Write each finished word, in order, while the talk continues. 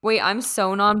Wait, I'm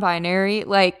so non-binary.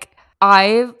 Like,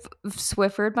 I've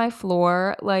Swiffered my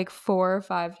floor like 4 or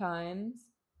 5 times,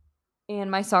 and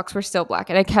my socks were still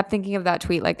black. And I kept thinking of that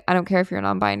tweet, like, I don't care if you're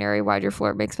non-binary, why'd your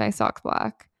floor makes my socks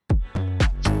black?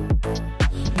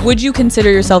 Would you consider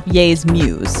yourself Ye's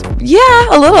muse? Yeah,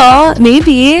 a little,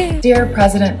 maybe. Dear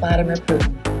President Vladimir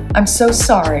Putin, I'm so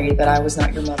sorry that I was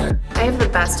not your mother. I have the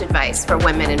best advice for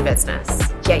women in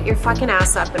business. Get your fucking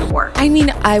ass up and work. I mean,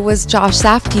 I was Josh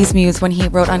Safdie's muse when he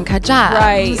wrote Uncut Gems.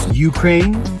 Right.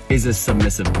 Ukraine is a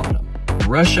submissive bottom.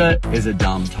 Russia is a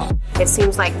dom top. It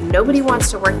seems like nobody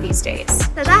wants to work these days.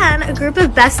 So then, a group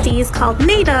of besties called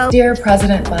NATO. Dear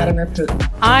President Vladimir Putin,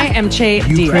 I am Che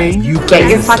Ukraine, Diaz. Get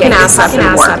your fucking ass up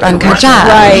and work. Uncut Gems.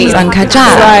 Right. Uncut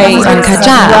Gems. Right. Uncut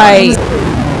Gems. Right.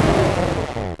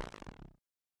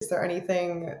 Is there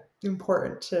anything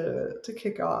important to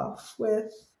kick off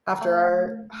with after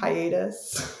our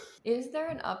hiatus? Is there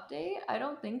an update? I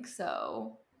don't think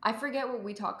so. I forget what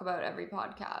we talk about every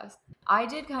podcast. I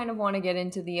did kind of want to get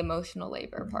into the emotional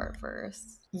labor part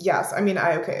first. Yes, I mean,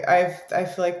 I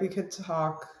feel like we could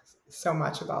talk so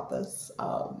much about this.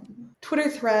 Twitter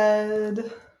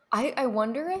thread. I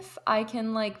wonder if I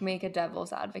can like make a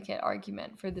devil's advocate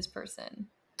argument for this person.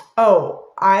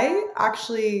 Oh, I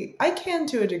can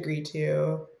to a degree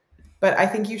too, but I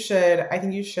think you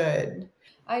should.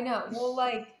 I know. Well,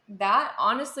 like that,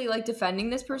 honestly, like defending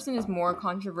this person is more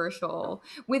controversial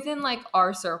within like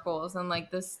our circles and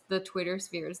like the Twitter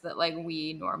spheres that like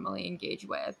we normally engage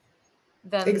with.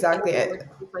 Than Exactly if we it. were to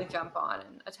just, like jump on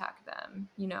and attack them,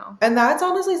 you know. And that's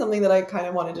honestly something that I kind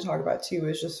of wanted to talk about too,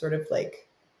 is just sort of like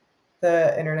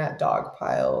the internet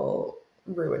dogpile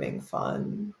ruining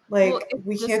fun. Like, Well,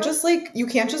 we just can't like- just like, you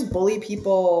can't just bully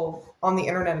people on the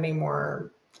internet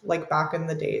anymore. Like back in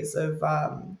the days of,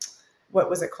 what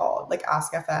was it called? Like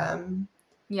Ask FM.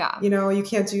 Yeah. You know, you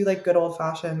can't do like good old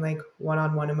fashioned, like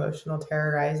one-on-one emotional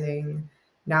terrorizing.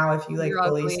 Now, if you like You're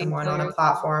bully ugly, someone on a so-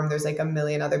 platform, there's like a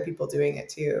million other people doing it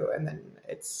too. And then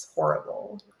it's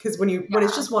horrible. Because when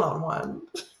it's just one-on-one.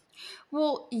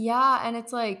 Well, yeah, and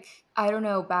it's like, I don't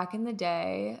know, back in the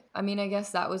day, I mean, I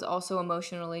guess that was also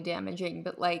emotionally damaging,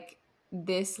 but like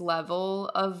this level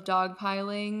of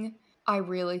dogpiling, I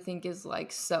really think is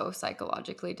like so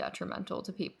psychologically detrimental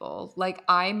to people. Like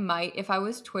I might, if I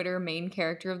was Twitter main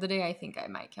character of the day, I think I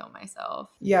might kill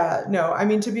myself. Yeah, no, I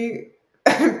mean, to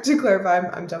clarify,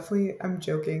 I'm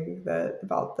joking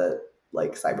about that,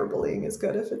 like cyberbullying is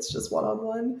good if it's just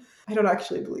one-on-one. I don't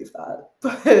actually believe that.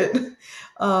 But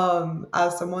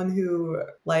as someone who,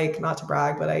 like, not to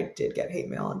brag, but I did get hate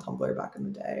mail on Tumblr back in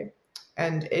the day.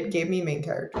 And it gave me main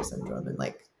character syndrome in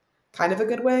like kind of a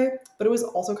good way, but it was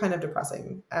also kind of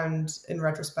depressing. And in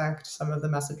retrospect, some of the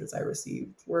messages I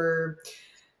received were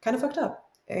kind of fucked up.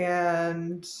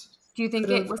 And Do you think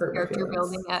Could it have was hurt my character feelings.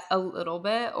 building a little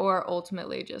bit or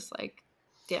ultimately just like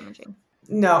damaging?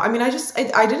 No, I mean, I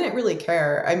didn't really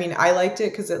care. I mean, I liked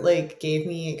it because it like gave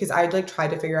me, because I'd like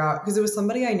tried to figure out, because it was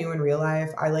somebody I knew in real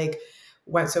life. I like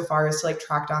went so far as to like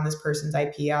track down this person's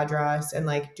IP address and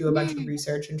like do a bunch of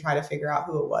research and try to figure out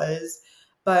who it was.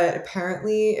 But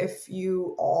apparently, if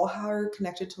you all are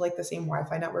connected to like the same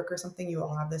Wi-Fi network or something, you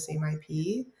all have the same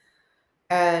IP.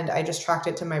 And I just tracked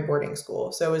it to my boarding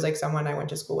school. So it was like someone I went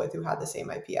to school with who had the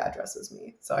same IP address as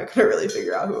me. So I couldn't really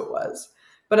figure out who it was.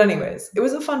 But anyways, it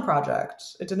was a fun project.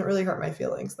 It didn't really hurt my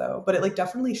feelings though. But it like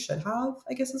definitely should have,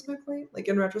 I guess is my point. Like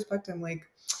in retrospect, I'm like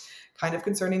kind of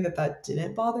concerning that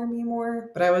didn't bother me more.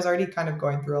 But I was already kind of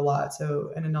going through a lot.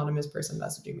 So an anonymous person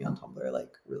messaging me on Tumblr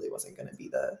like really wasn't going to be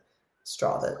the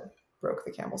straw that broke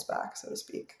the camel's back, so to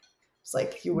speak. It's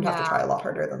like you would have to try a lot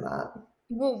harder than that.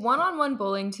 Well, one-on-one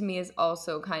bullying to me is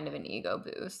also kind of an ego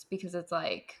boost because it's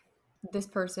like this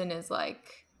person is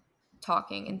like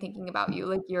talking and thinking about you,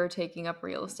 like you're taking up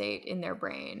real estate in their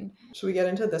brain. Should we get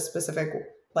into this specific,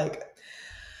 like,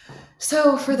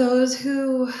 so for those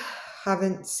who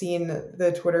haven't seen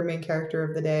the Twitter main character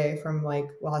of the day from like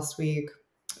last week,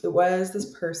 it was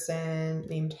this person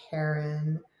named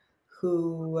Heron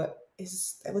who it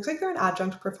looks like they're an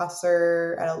adjunct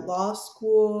professor at a law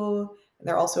school. And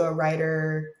they're also a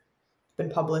writer, been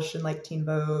published in like Teen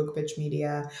Vogue, Bitch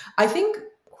Media. I think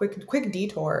quick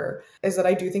detour is that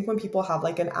I do think when people have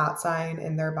like an @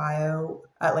 in their bio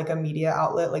at like a media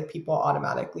outlet, like people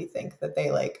automatically think that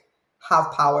they like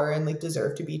have power and like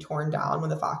deserve to be torn down, when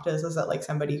the fact is that like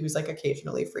somebody who's like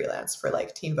occasionally freelance for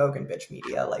like Teen Vogue and Bitch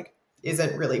Media like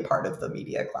isn't really part of the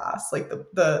media class, like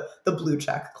the blue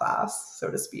check class,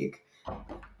 so to speak.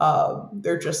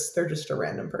 They're just a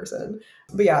random person.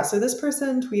 But yeah, so this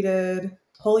person tweeted,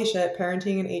 "Holy shit,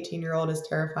 parenting an 18-year-old is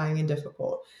terrifying and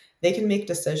difficult. They can make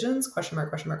decisions, ?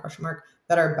 That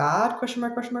that are bad, question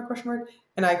mark, question mark, question mark.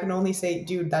 And I can only say,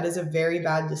 dude, that is a very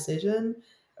bad decision.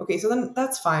 Okay, so then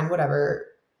that's fine, whatever.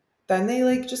 Then they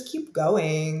like just keep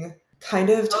going, kind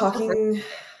of talking,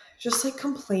 just like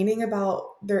complaining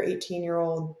about their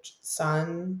 18-year-old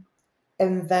son.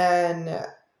 And then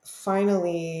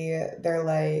finally they're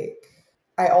like,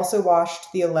 I also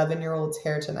washed the 11-year-old's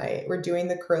hair tonight. We're doing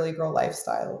the curly girl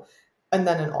lifestyle. And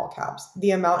then in all caps,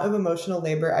 the amount of emotional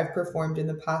labor I've performed in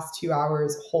the past 2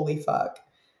 hours, holy fuck.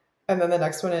 And then the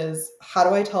next one is, how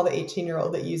do I tell the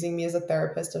 18-year-old that using me as a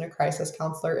therapist and a crisis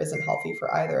counselor isn't healthy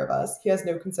for either of us? He has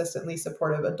no consistently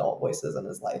supportive adult voices in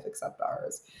his life except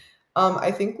ours.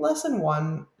 I think lesson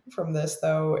one from this,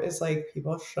 though, is like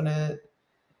people shouldn't,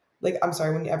 like, I'm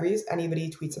sorry, whenever anybody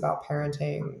tweets about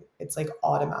parenting, it's like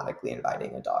automatically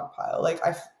inviting a dog pile. Like,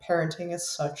 parenting is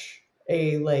such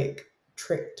a like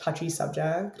touchy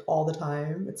subject all the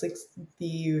time. It's like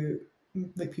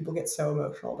people get so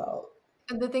emotional about.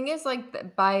 The thing is,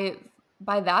 like, by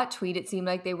that tweet, it seemed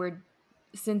like they were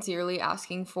sincerely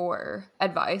asking for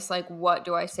advice. Like, what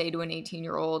do I say to an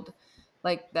 18-year-old,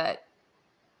 like, that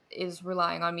is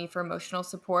relying on me for emotional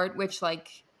support? Which,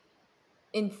 like,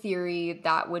 in theory,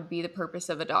 that would be the purpose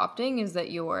of adopting, is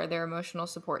that you're their emotional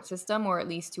support system, or at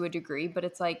least to a degree. But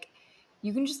it's like,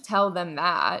 you can just tell them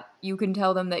that. You can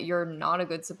tell them that you're not a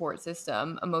good support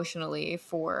system emotionally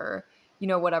for, you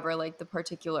know, whatever, like, the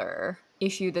particular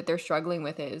issue that they're struggling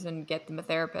with is, and get them a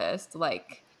therapist.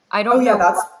 Like, I don't know.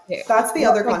 That's the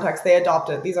other context. They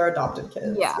adopted. These are adopted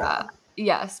kids. Yeah.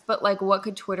 Yes. But, like, what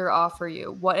could Twitter offer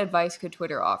you? What advice could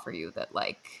Twitter offer you that,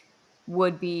 like,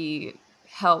 would be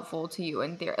helpful to you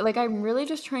in theory? Like, I'm really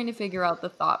just trying to figure out the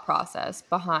thought process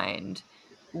behind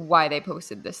why they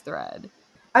posted this thread.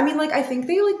 I mean, like, I think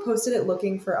they like posted it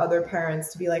looking for other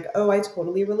parents to be like, oh, I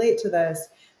totally relate to this.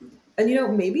 And, you know,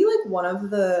 maybe like one of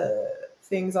the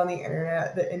things on the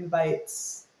internet that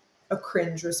invites a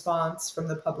cringe response from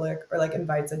the public, or like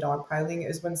invites a dogpiling,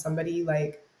 is when somebody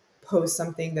like posts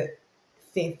something that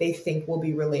they think will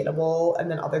be relatable, and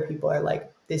then other people are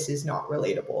like, this is not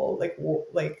relatable.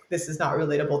 Like this is not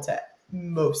relatable to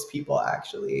most people,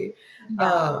 actually.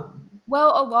 Yeah.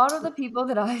 Well, a lot of the people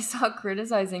that I saw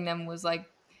criticizing them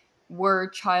were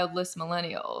childless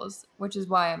millennials, which is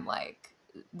why I'm like,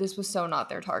 this was so not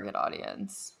their target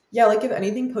audience. Yeah, like if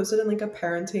anything, posted in like a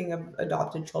parenting of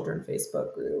adopted children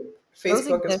Facebook group.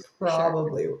 Facebook is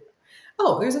probably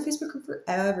there's a Facebook group for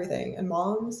everything, and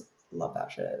moms love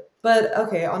that shit. But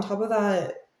okay, on top of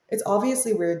that, it's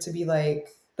obviously weird to be like,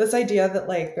 this idea that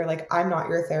like they're like, I'm not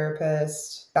your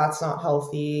therapist, that's not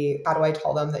healthy. How do I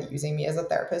tell them that using me as a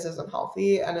therapist isn't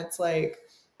healthy? And it's like,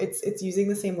 it's using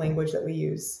the same language that we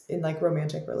use in like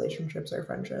romantic relationships or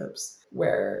friendships,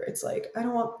 where it's like, I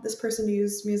don't want this person to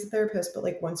use me as a therapist, but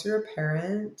like once you're a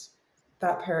parent,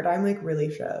 that paradigm like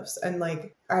really shifts. And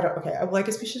like, I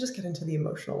guess we should just get into the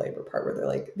emotional labor part, where they're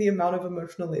like, the amount of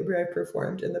emotional labor I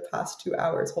performed in the past 2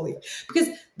 hours, holy. Because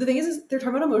the thing is they're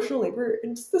talking about emotional labor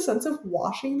in just the sense of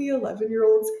washing the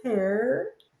 11-year-old's hair.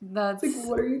 That's like,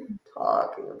 what are you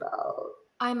talking about?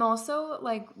 I'm also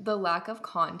like, the lack of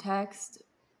context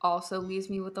also leaves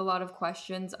me with a lot of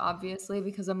questions, obviously,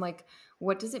 because I'm like,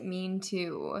 what does it mean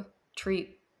to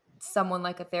treat someone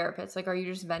like a therapist? Like, are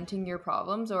you just venting your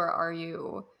problems, or are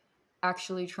you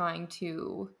actually trying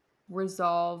to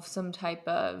resolve some type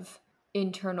of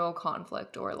internal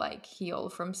conflict, or like heal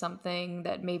from something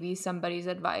that maybe somebody's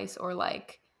advice or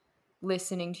like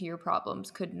listening to your problems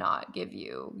could not give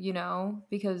you, you know?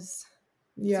 Because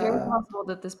it's very possible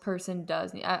that this person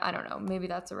does need, I don't know, maybe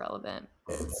that's irrelevant.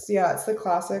 It's the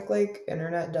classic like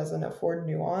internet doesn't afford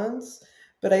nuance.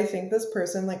 But I think this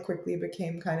person like quickly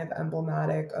became kind of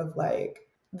emblematic of like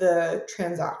the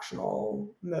transactional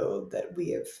mode that we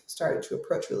have started to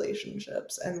approach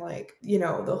relationships. And like, you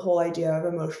know, the whole idea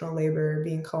of emotional labor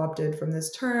being co-opted from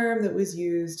this term that was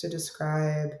used to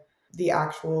describe the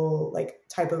actual like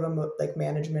type of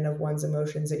management of one's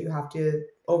emotions that you have to,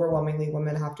 overwhelmingly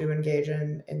women have to engage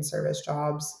in service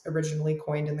jobs, originally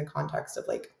coined in the context of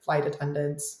like flight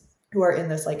attendants, who are in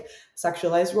this like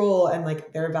sexualized role, and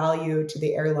like their value to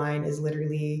the airline is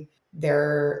literally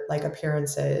their like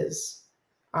appearances.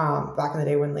 Back in the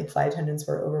day when like flight attendants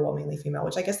were overwhelmingly female,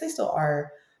 which I guess they still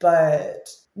are, but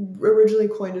originally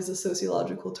coined as a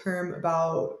sociological term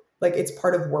about like, it's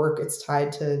part of work, it's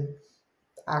tied to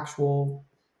actual,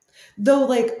 though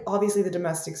like obviously the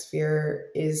domestic sphere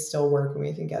is still work, and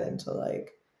we can get into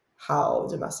like how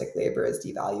domestic labor is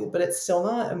devalued, but it's still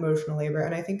not emotional labor.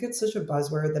 And I think it's such a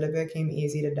buzzword that it became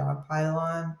easy to dogpile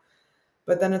on.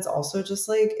 But then it's also just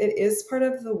like, it is part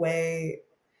of the way,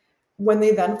 when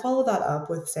they then follow that up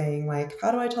with saying like,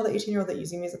 how do I tell the 18-year-old that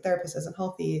using me as a therapist isn't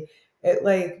healthy? it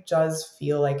like does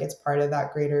feel like it's part of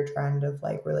that greater trend of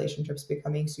like relationships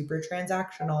becoming super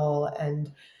transactional.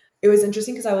 And it was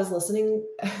interesting because I was listening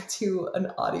to an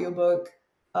audiobook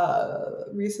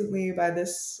recently by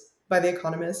the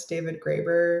economist David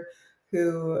Graeber,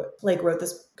 who like wrote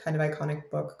this kind of iconic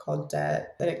book called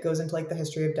Debt, and it goes into like the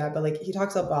history of debt, but like he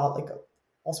talks about like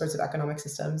all sorts of economic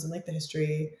systems and like the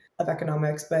history of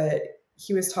economics. But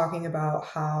he was talking about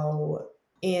how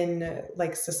in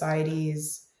like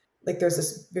societies, like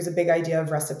there's a big idea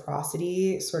of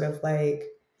reciprocity, sort of like,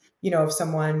 you know, if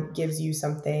someone gives you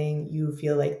something, you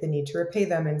feel like the need to repay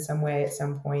them in some way at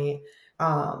some point.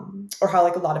 Or how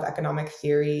like a lot of economic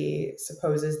theory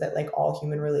supposes that like all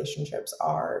human relationships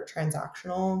are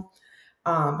transactional,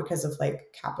 because of like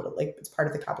capital, like it's part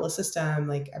of the capitalist system,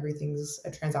 like everything's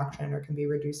a transaction or can be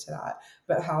reduced to that.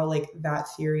 But how like that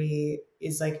theory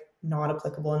is like not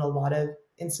applicable in a lot of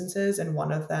instances, and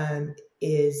one of them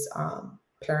is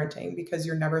parenting, because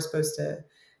you're never supposed to,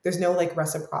 there's no like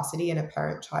reciprocity in a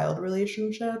parent-child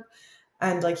relationship.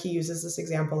 And like he uses this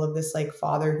example of this like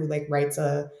father who like writes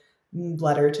a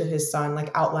letter to his son, like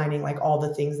outlining like all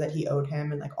the things that he owed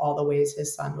him and like all the ways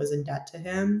his son was in debt to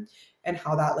him, and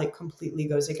how that like completely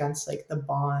goes against like the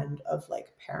bond of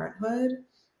like parenthood.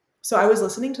 So I was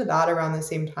listening to that around the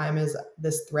same time as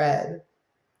this thread,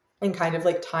 and kind of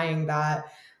like tying that,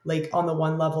 like on the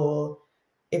one level,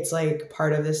 it's like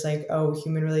part of this like, oh,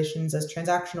 human relations as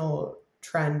transactional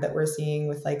trend that we're seeing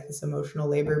with like this emotional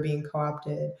labor being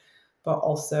co-opted. But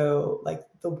also like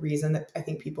the reason that I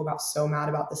think people got so mad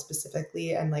about this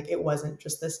specifically, and like it wasn't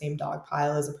just the same dog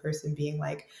pile as a person being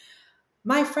like,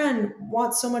 my friend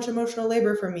wants so much emotional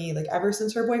labor from me, like ever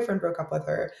since her boyfriend broke up with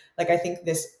her. Like I think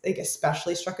this like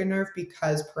especially struck a nerve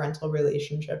because parental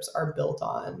relationships are built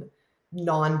on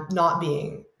not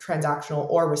being transactional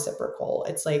or reciprocal.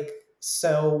 It's like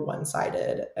so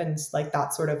one-sided, and like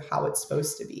that's sort of how it's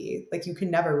supposed to be. Like you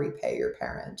can never repay your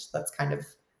parent. That's kind of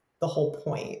the whole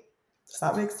point. Does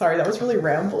that make, sorry, that was really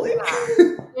rambling.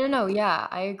 No, yeah,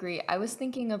 I agree. I was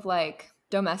thinking of like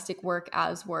domestic work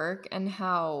as work, and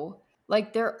how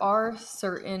like there are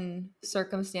certain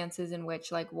circumstances in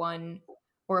which like one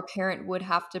or a parent would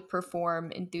have to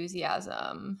perform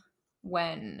enthusiasm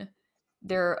when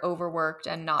they're overworked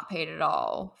and not paid at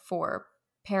all for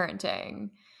parenting.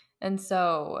 And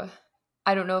so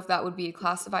I don't know if that would be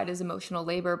classified as emotional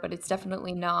labor, but it's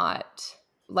definitely not,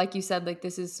 like you said, like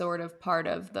this is part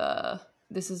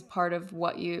of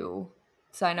what you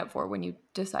sign up for when you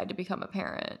decide to become a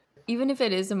parent. Even if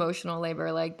it is emotional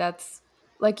labor, like that's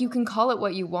like you can call it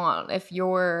what you want. If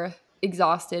you're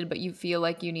exhausted but you feel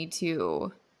like you need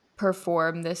to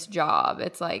perform this job,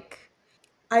 it's like,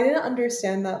 I didn't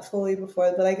understand that fully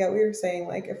before, but I get what you're saying.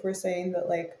 Like if we're saying that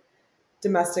like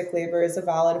domestic labor is a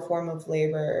valid form of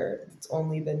labor, it's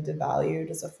only been devalued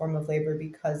as a form of labor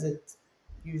because it's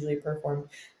usually performed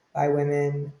by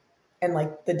women, and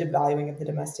like the devaluing of the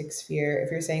domestic sphere.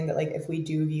 If you're saying that like if we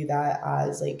do view that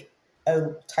as like a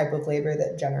type of labor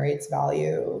that generates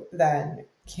value, then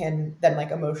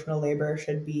like emotional labor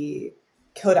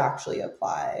could actually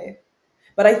apply.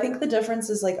 But I think the difference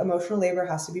is like emotional labor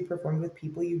has to be performed with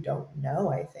people you don't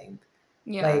know, I think.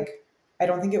 yeah. Like I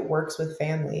don't think it works with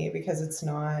family because it's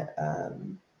not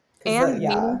And yeah,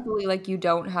 meaningfully, like you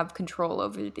don't have control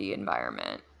over the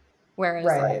environment. Whereas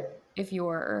right. like if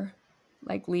you're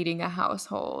like leading a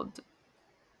household,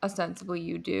 ostensibly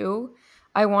you do.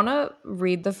 I want to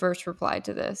read the first reply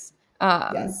to this.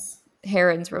 Yes.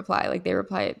 Heron's reply, like they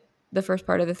reply, the first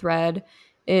part of the thread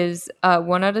is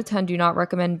 1 out of 10 do not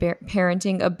recommend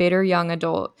parenting a bitter young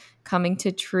adult coming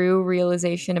to true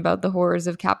realization about the horrors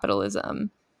of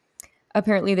capitalism.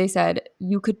 Apparently they said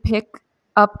you could pick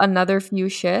up another few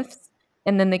shifts,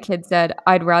 and then the kid said,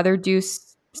 I'd rather do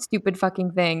stupid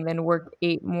fucking thing than work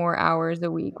 8 more hours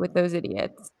a week with those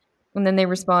idiots. And then they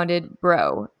responded,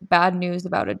 bro, bad news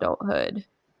about adulthood.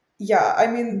 Yeah, I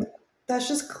mean, that's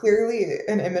just clearly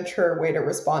an immature way to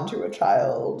respond to a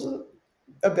child,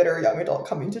 a bitter young adult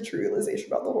coming to true realization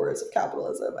about the horrors of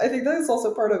capitalism. I think that's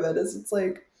also part of it, is it's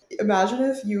like, imagine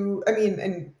if you, I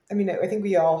think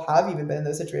we all have even been in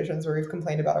those situations where we've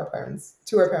complained about our parents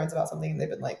about something, and they've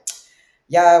been like,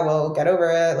 yeah, well, get over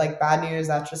it. Like, bad news,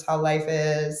 that's just how life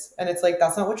is. And it's like,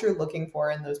 that's not what you're looking for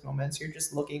in those moments. You're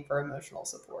just looking for emotional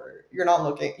support. You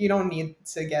don't need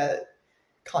to get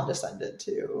condescended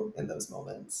to in those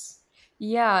moments.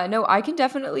 Yeah, no, I can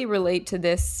definitely relate to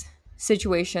this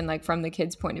situation, like from the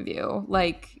kid's point of view.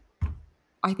 Like,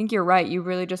 I think you're right. You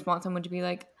really just want someone to be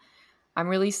like, I'm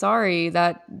really sorry,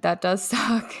 that does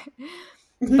suck.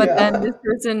 But Yeah. then this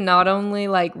person not only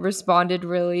like responded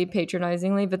really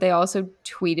patronizingly, but they also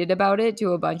tweeted about it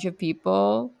to a bunch of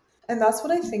people. And that's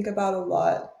what I think about a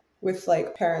lot with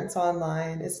like parents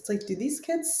online is it's like, do these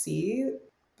kids see?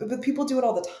 But people do it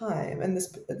all the time. And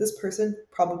this person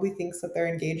probably thinks that they're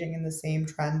engaging in the same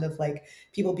trend of like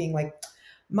people being like,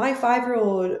 my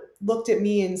 5-year-old looked at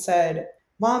me and said,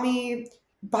 Mommy,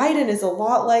 Biden is a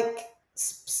lot like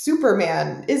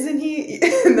Superman, isn't he?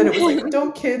 And then it was like,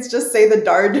 don't kids just say the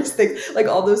darndest thing? Like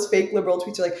all those fake liberal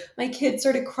tweets are like, my kid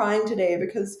started crying today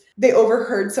because they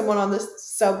overheard someone on the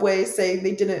subway saying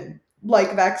they didn't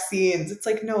like vaccines. It's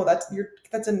like, no, that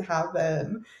didn't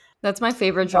happen. That's my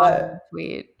favorite genre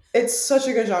tweet. It's such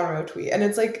a good genre tweet. And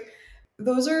it's like,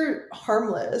 those are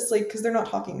harmless, like, because they're not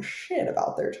talking shit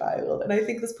about their child. And I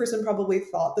think this person probably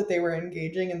thought that they were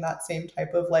engaging in that same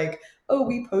type of like, oh,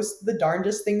 we post the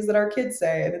darndest things that our kids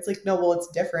say. And it's like, no, well, it's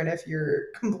different if you're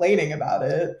complaining about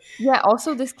it. Yeah,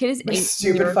 also this kid is 18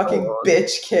 stupid fucking old.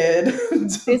 Bitch kid.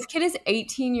 This kid is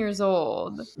 18 years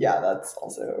old. Yeah, that's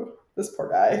also this poor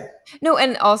guy. No,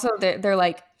 and also they're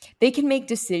like, they can make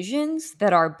decisions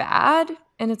that are bad.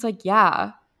 And it's like,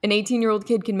 yeah, an 18-year-old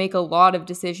kid can make a lot of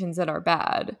decisions that are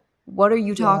bad. What are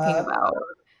you talking about?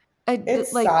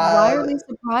 It's like, sad. Why are we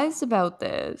surprised about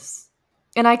this?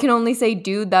 And I can only say,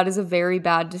 dude, that is a very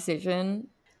bad decision.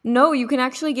 No, you can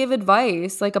actually give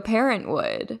advice like a parent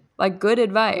would, like good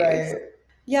advice. Right.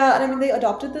 Yeah, and I mean they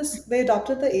adopted the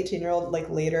 18-year-old like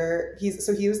later. He was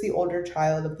the older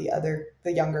child of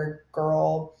the younger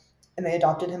girl, and they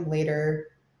adopted him later.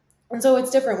 And so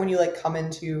it's different when you like come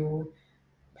into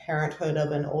parenthood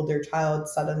of an older child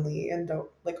suddenly and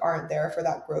aren't there for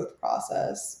that growth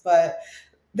process. But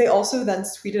they also then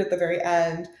tweeted at the very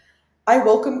end, I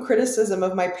welcome criticism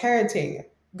of my parenting.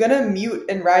 Gonna mute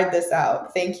and ride this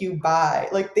out. Thank you, bye.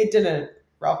 Like they didn't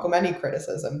welcome any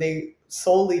criticism. They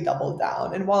solely doubled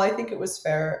down. And while I think it was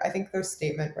fair, I think their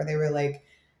statement where they were like,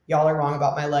 y'all are wrong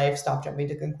about my life, stop jumping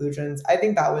to conclusions, I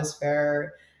think that was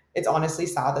fair. It's honestly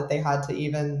sad that they had to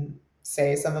even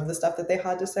say some of the stuff that they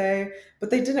had to say, but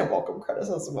they didn't welcome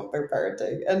criticism of their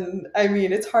parenting. And I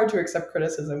mean, it's hard to accept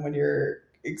criticism when you're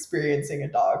experiencing a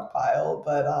dog pile,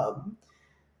 but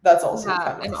that's also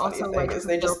kind of a funny thing is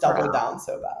they just doubled down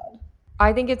so bad.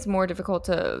 I think it's more difficult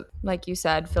to, like you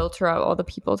said, filter out all the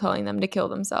people telling them to kill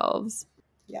themselves.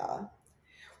 Yeah.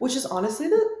 Which is honestly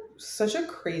such a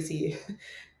crazy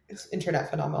internet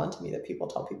phenomenon to me that people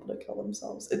tell people to kill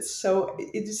themselves. It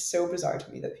is so bizarre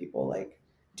to me that people like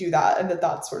do that and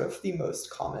that's sort of the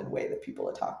most common way that people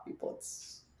attack people.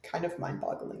 It's kind of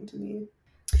mind-boggling to me.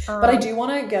 But I do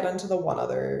want to get into the one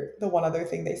other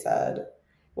thing they said,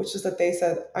 which is that they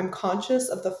said, I'm conscious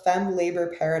of the femme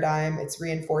labor paradigm. It's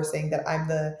reinforcing that I'm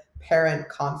the parent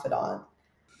confidant.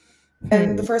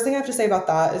 And the first thing I have to say about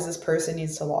that is this person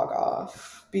needs to log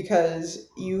off, because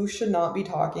you should not be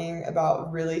talking about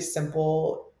really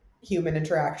simple human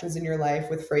interactions in your life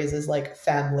with phrases like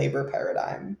femme labor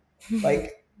paradigm.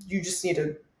 Like you just need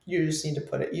to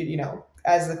put it, you know,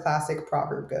 as the classic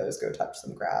proverb goes, go touch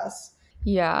some grass.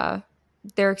 Yeah.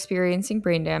 They're experiencing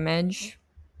brain damage,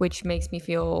 which makes me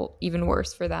feel even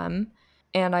worse for them.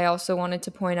 And I also wanted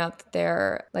to point out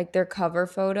that their cover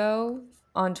photo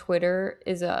on Twitter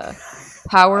is a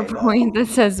PowerPoint that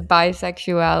says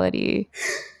bisexuality.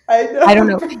 I don't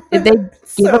know. Did they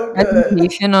give a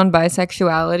presentation on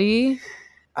bisexuality?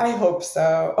 I hope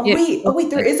so. Oh wait,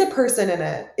 there is a person in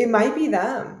it. It might be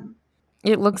them.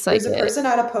 It looks like there's a person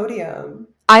at a podium.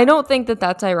 I don't think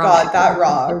that's ironic. God, that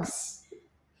rocks.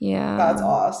 Yeah. That's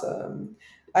awesome.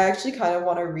 I actually kind of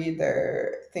want to read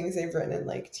their things they've written in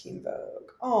like Teen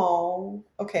Vogue. Oh,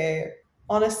 okay.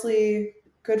 Honestly,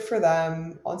 good for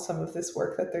them on some of this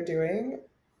work that they're doing.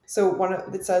 So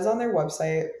it says on their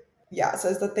website, it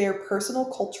says that they are personal,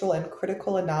 cultural, and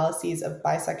critical analyses of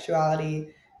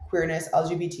bisexuality, queerness,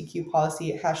 LGBTQ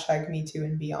policy, #MeToo,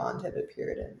 and beyond have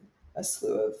appeared in a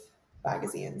slew of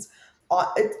magazines.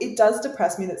 It does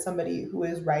depress me that somebody who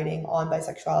is writing on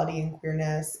bisexuality and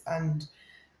queerness and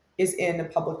is in a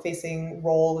public-facing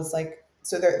role is like,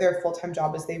 so their full-time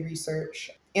job is they research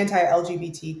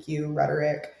anti-LGBTQ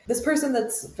rhetoric. This person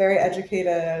that's very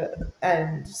educated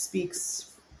and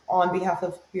speaks on behalf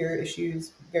of queer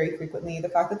issues very frequently, the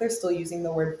fact that they're still using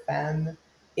the word femme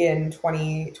in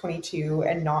 2022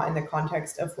 and not in the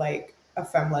context of like a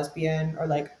femme lesbian or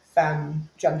like femme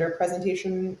gender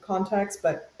presentation context,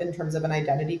 but in terms of an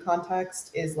identity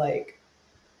context is like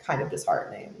kind of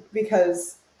disheartening,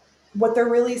 because what they're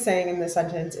really saying in this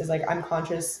sentence is like, I'm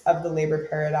conscious of the labor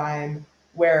paradigm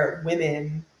where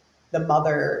women, the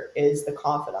mother is the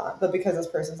confidant, but because this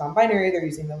person's non-binary, they're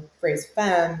using the phrase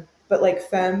femme. But like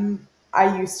femme,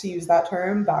 I used to use that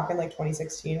term back in like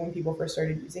 2016 when people first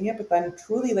started using it. But then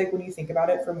truly, like when you think about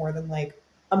it for more than like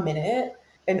a minute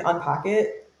and unpack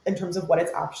it, in terms of what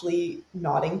it's actually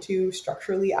nodding to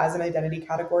structurally as an identity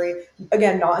category.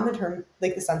 Again, not in the term,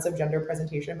 like the sense of gender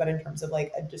presentation, but in terms of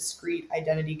like a discrete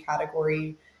identity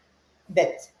category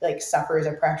that like suffers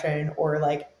oppression or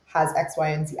like has X, Y,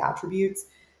 and Z attributes.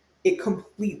 It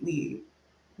completely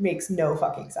makes no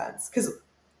fucking sense. Because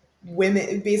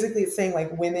women, basically it's saying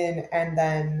like women and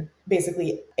then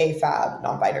basically AFAB,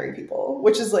 non-binary people,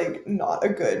 which is like not a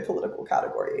good political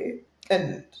category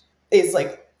and is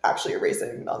like actually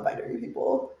erasing non-binary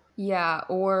people. Yeah,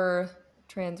 or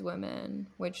trans women,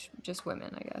 which just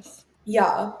women, I guess.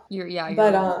 Yeah. You're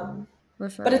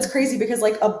but it's crazy because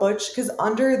like a butch, because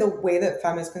under the way that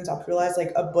femme is conceptualized,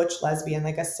 like a butch lesbian,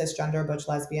 like a cisgender butch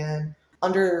lesbian,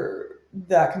 under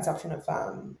that conception of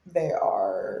femme, they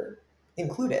are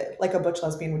included. Like a butch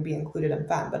lesbian would be included in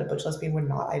femme, but a butch lesbian would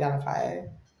not identify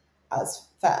as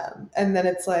femme. And then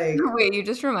it's like, wait, you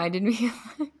just reminded me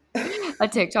of a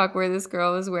TikTok where this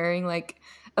girl was wearing like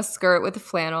a skirt with a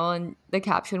flannel and the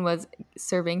caption was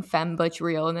serving femme butch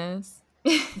realness.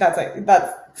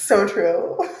 that's so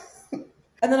true.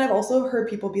 And then I've also heard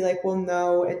people be like, well,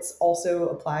 no, it's also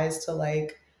applies to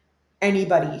like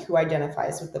anybody who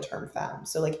identifies with the term femme.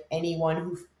 So like anyone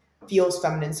who feels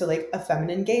feminine. So like a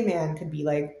feminine gay man could be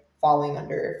like falling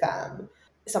under femme,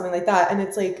 something like that. And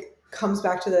it's like comes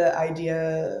back to the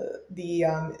idea, the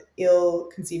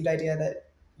ill-conceived idea that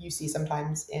you see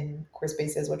sometimes in queer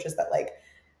spaces, which is that like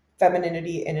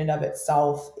femininity in and of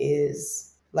itself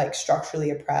is like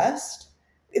structurally oppressed.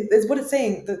 It's what it's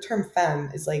saying. The term femme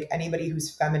is like anybody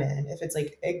who's feminine. If it's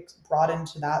like broadened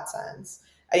to that sense,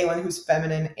 anyone who's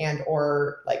feminine and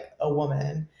or like a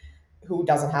woman who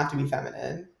doesn't have to be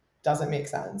feminine doesn't make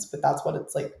sense. But that's what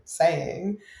it's like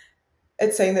saying.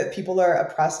 It's saying that people are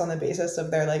oppressed on the basis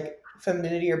of their like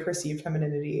femininity or perceived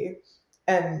femininity.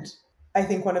 And I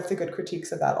think one of the good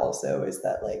critiques of that also is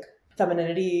that like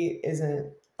femininity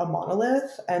isn't a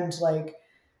monolith, and like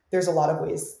there's a lot of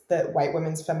ways that white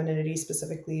women's femininity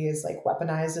specifically is like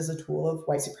weaponized as a tool of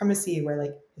white supremacy, where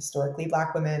like historically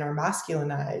Black women are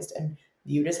masculinized and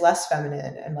viewed as less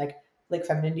feminine, and like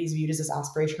femininity is viewed as this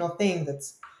aspirational thing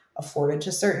that's afforded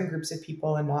to certain groups of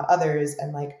people and not others.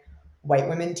 And like white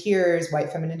women tears,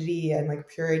 white femininity and like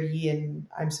purity and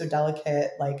I'm so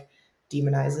delicate like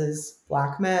demonizes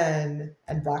Black men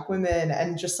and Black women,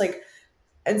 and just like,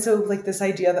 and so like this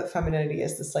idea that femininity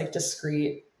is this like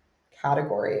discrete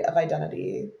category of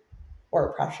identity or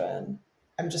oppression,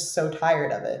 I'm just so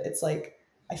tired of it. It's like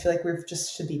I feel like we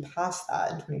just should be past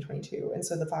that in 2022. And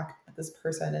so the fact that this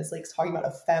person is like talking about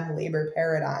a femme labor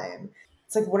paradigm,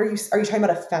 it's like, what are you talking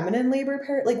about a feminine labor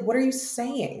paradigm? Like, what are you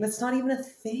saying? That's not even a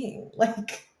thing.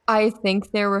 Like, I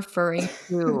think they're referring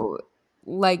to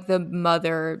like the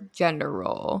mother gender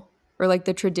role or like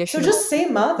the traditional. So just say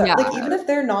mother. Yeah. Like even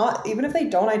if they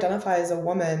don't identify as a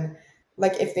woman,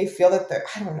 like if they feel that they're,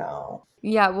 I don't know.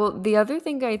 Yeah, well, the other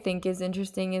thing I think is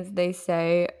interesting is they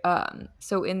say,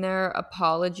 so in their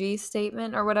apology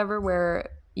statement or whatever, where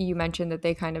you mentioned that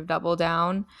they kind of double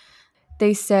down,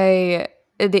 they say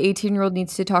the 18-year-old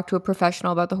needs to talk to a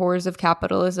professional about the horrors of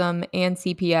capitalism and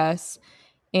CPS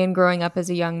and growing up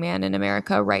as a young man in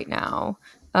America right now.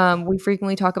 We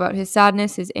frequently talk about his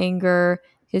sadness, his anger,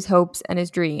 his hopes, and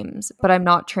his dreams, but I'm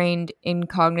not trained in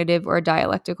cognitive or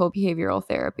dialectical behavioral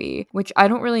therapy, which I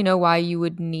don't really know why you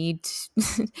would need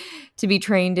to be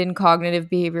trained in cognitive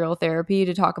behavioral therapy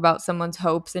to talk about someone's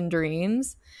hopes and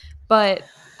dreams. But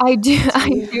I do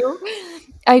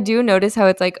notice how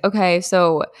it's like, okay,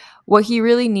 so what he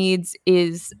really needs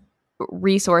is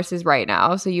resources right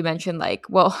now. So you mentioned like,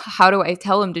 well, how do I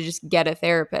tell him to just get a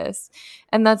therapist?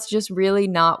 And that's just really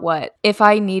not what, if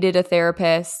I needed a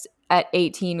therapist at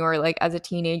 18 or like as a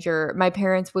teenager, my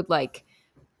parents would like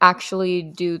actually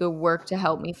do the work to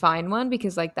help me find one,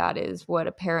 because like that is what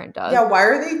a parent does. Yeah, why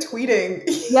are they tweeting?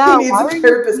 Yeah, he needs a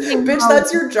therapist. Bitch,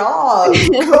 that's your job.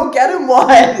 Go get him one.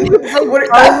 Like,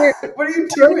 what are you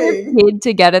doing? Your kid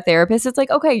to get a therapist. It's like,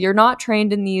 okay, you're not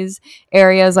trained in these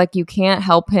areas. Like you can't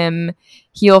help him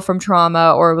heal from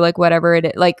trauma or like whatever it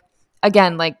is. Like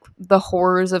again, like the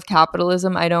horrors of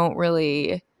capitalism, I don't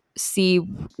really see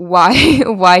why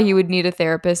he would need a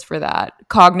therapist for that.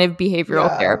 Cognitive behavioral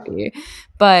therapy.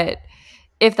 But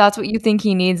if that's what you think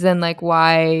he needs, then like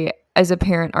why as a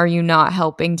parent are you not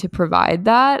helping to provide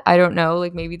that? I don't know,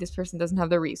 like maybe this person doesn't have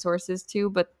the resources to,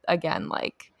 but again,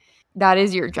 like that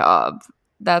is your job.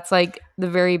 That's like the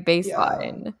very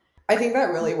baseline. Yeah. I think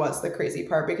that really was the crazy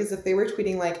part, because if they were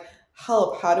tweeting like,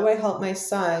 help, how do I help my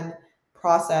son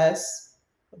process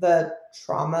the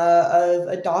trauma of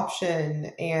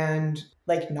adoption and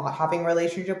like not having a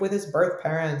relationship with his birth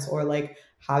parents or like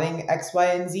having X, Y,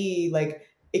 and Z, like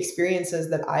experiences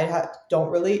that I don't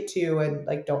relate to and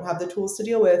like don't have the tools to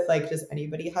deal with. Like, does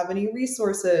anybody have any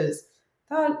resources?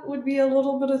 That would be a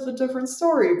little bit of a different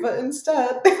story. But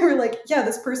instead, we're like, yeah,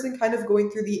 this person kind of going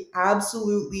through the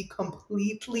absolutely,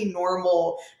 completely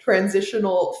normal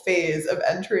transitional phase of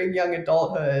entering young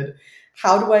adulthood.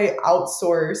 How do I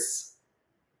outsource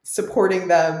supporting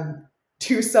them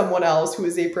to someone else who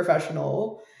is a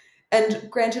professional? And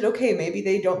granted, okay, maybe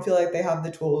they don't feel like they have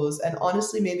the tools. And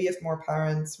honestly, maybe if more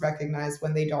parents recognize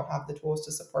when they don't have the tools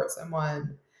to support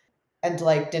someone and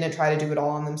like didn't try to do it all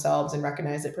on themselves and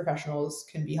recognize that professionals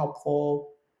can be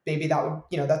helpful, maybe that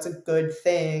would, that's a good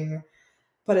thing.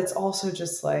 But it's also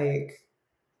just like,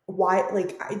 why,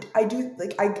 like, I do,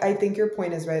 like, I think your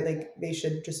point is right. Like, they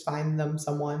should just find them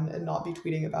someone and not be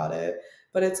tweeting about it.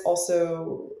 But it's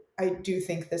also, I do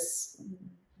think this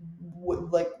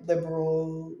like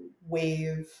liberal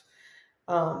wave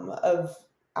of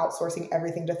outsourcing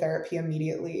everything to therapy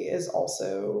immediately is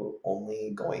also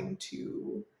only going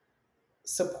to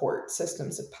support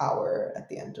systems of power at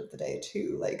the end of the day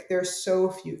too. Like, there's so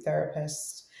few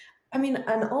therapists. I mean,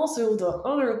 and also the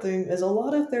other thing is a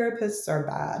lot of therapists are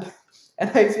bad. And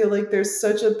I feel like there's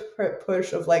such a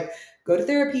push of like, go to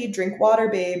therapy, drink water,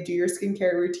 babe, do your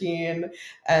skincare routine,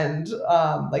 and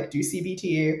like do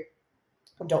CBT.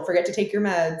 Don't forget to take your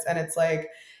meds. And it's like,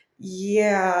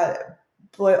 yeah,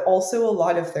 but also a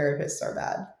lot of therapists are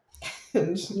bad.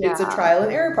 And it's a trial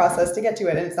and error process to get to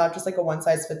it. And it's not just like a one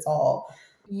size fits all.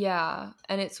 Yeah.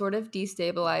 And it sort of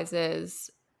destabilizes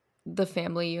the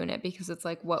family unit because it's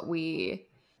like what we,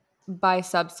 by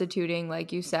substituting,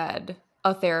 like you said,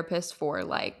 a therapist for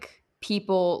like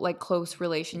people, like close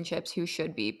relationships who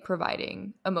should be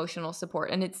providing emotional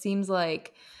support. And it seems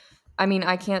like, I mean,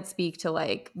 I can't speak to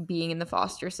like being in the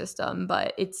foster system,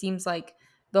 but it seems like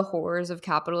the horrors of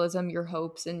capitalism, your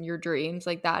hopes and your dreams,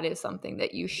 like that is something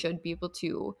that you should be able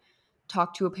to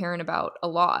talk to a parent about a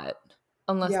lot,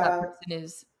 unless that person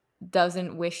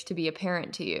doesn't wish to be a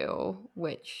parent to you,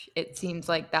 which it seems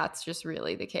like that's just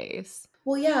really the case.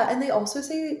 Well, yeah, and they also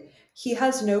say he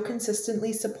has no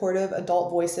consistently supportive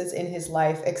adult voices in his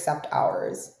life except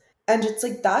ours. And it's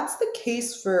like, that's the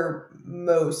case for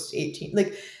most 18.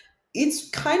 Like, it's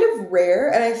kind of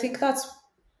rare, and I think that's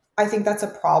a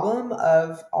problem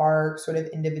of our sort of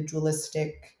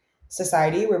individualistic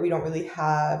society where we don't really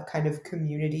have kind of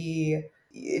community.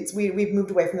 We've moved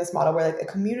away from this model where like a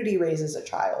community raises a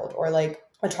child, or like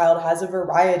a child has a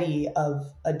variety of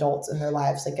adults in their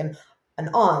lives, like an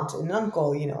aunt, an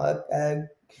uncle,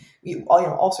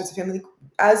 all sorts of family.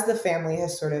 As the family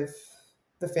has sort of,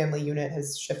 the family unit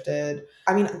has shifted.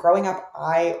 I mean, growing up,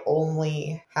 I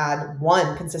only had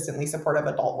one consistently supportive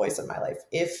adult voice in my life,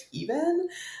 if even.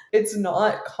 It's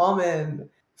not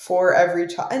common for every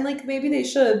child, and like maybe they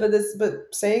should, but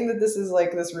saying that this is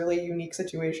like this really unique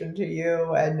situation to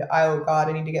you, and oh god,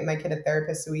 I need to get my kid a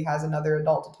therapist so he has another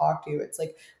adult to talk to. It's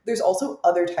like there's also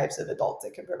other types of adults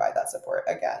that can provide that support.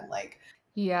 Again, like,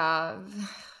 yeah.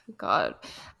 God,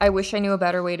 I wish I knew a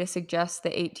better way to suggest the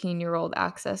 18-year-old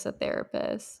access a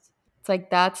therapist. It's like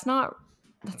that's not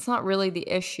really the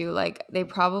issue. Like, they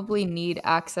probably need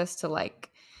access to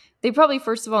they probably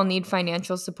first of all need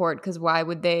financial support, because why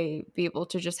would they be able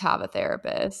to just have a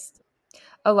therapist?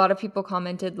 A lot of people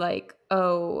commented like,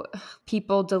 oh,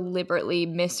 people deliberately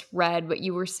misread what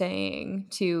you were saying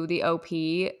to the OP.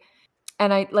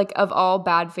 And I like, of all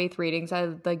bad faith ratings,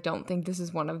 I like don't think this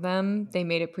is one of them. They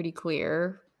made it pretty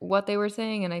clear what they were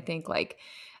saying, and I think like,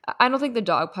 I don't think the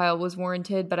dog pile was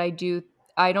warranted, but I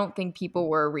don't think people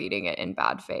were reading it in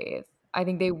bad faith. I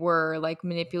think they were like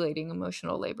manipulating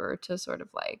emotional labor to sort of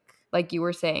like you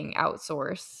were saying,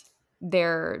 outsource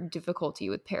their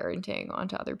difficulty with parenting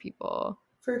onto other people.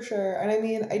 For sure. And I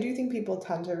mean, I do think people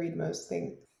tend to read most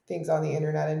things on the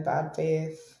internet in bad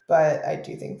faith, but I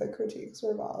do think the critiques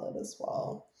were valid as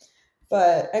well.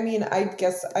 But I mean, I'm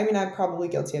probably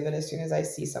guilty of it. As soon as I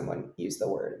see someone use the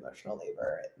word emotional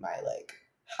labor, my like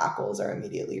hackles are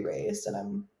immediately raised, and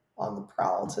I'm on the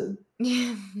prowl to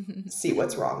see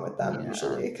what's wrong with them,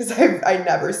 usually, because I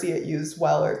never see it used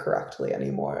well or correctly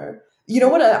anymore. You know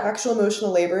what actual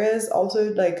emotional labor is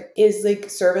also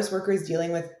is service workers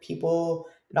dealing with people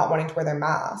not wanting to wear their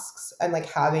masks and like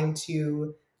having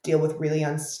to deal with really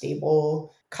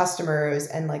unstable customers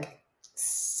and like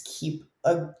keep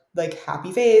a like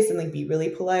happy face and like be really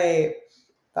polite.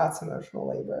 That's emotional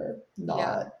labor,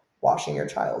 not washing your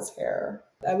child's hair.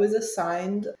 I was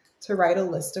assigned to write a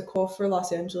listicle for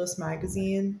Los Angeles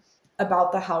Magazine,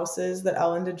 about the houses that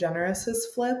Ellen DeGeneres has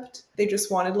flipped. They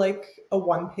just wanted like a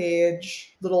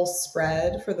 1-page little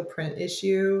spread for the print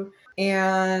issue.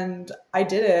 And I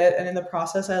did it. And in the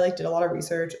process, I like did a lot of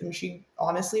research, and she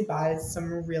honestly buys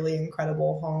some really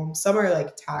incredible homes. Some are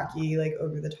like tacky, like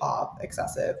over the top,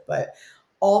 excessive, but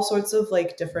all sorts of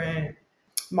like different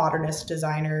modernist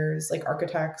designers, like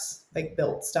architects, like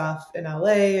built stuff in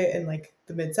LA in like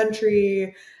the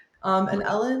mid-century. And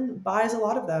Ellen buys a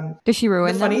lot of them. Does she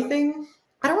ruin The them? funny thing,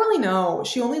 I don't really know.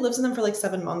 She only lives in them for like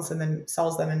 7 months and then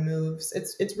sells them and moves.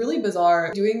 It's really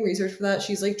bizarre. Doing research for that,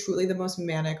 she's like truly the most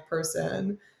manic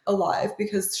person alive,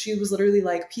 because she was literally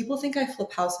like, people think I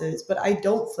flip houses, but I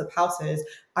don't flip houses.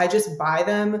 I just buy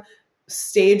them,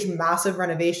 stage massive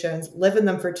renovations, live in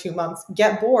them for 2 months,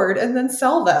 get bored, and then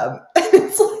sell them. And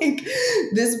it's like,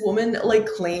 this woman like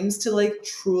claims to like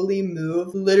truly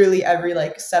move literally every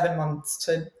like 7 months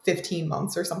to 15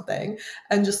 months or something,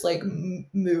 and just like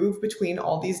move between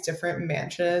all these different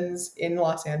mansions in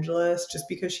Los Angeles just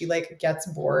because she like gets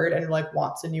bored and like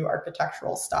wants a new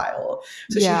architectural style.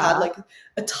 So she had like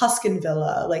a Tuscan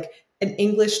villa, like an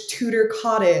English Tudor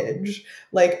cottage,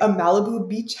 like a Malibu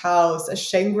beach house, a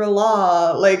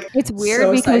Shangri-La. Like, it's weird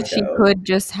so because she psycho. could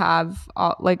just have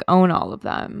like own all of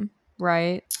them,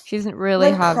 right? She doesn't really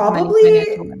Like, have probably- many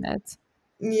financial limits.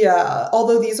 Yeah,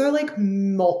 although these are like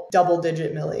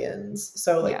double-digit millions,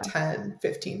 so like Yeah. 10,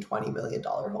 15, $20 million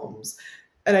homes.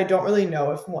 And I don't really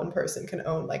know if one person can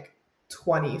own like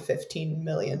 20, $15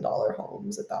 million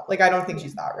homes at that. Like, I don't think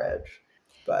she's that rich.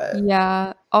 But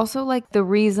Yeah. Also, like, the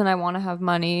reason I want to have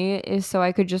money is so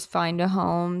I could just find a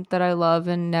home that I love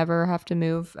and never have to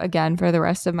move again for the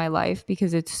rest of my life,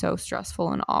 because it's so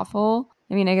stressful and awful.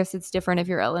 I mean, I guess it's different if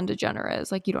you're Ellen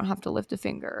DeGeneres. Like, you don't have to lift a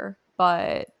finger.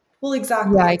 But well,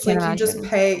 exactly. Yeah, I It's can't like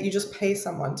imagine. you just pay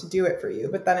someone to do it for you.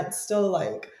 But then it's still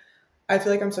like, I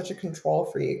feel like I'm such a control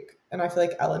freak, and I feel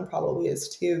like Ellen probably is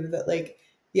too, that like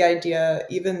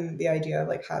even the idea of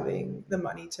like having the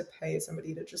money to pay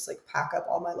somebody to just like pack up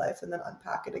all my life and then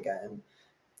unpack it again,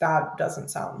 that doesn't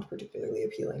sound particularly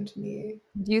appealing to me.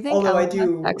 do you think Although I Ellen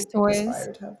do has sex toys?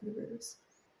 aspire to have movers.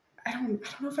 I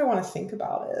don't know if I want to think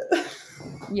about it.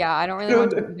 Yeah, I don't really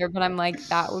want to either, but I'm like,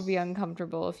 that would be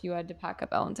uncomfortable if you had to pack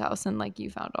up Ellen's house and like you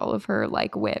found all of her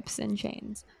like whips and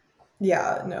chains.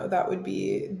 Yeah, no, that would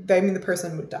be, I mean, the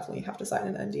person would definitely have to sign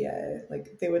an NDA.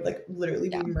 Like, they would like literally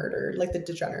be murdered. Like, the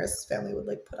DeGeneres family would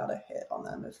like put out a hit on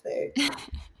them if they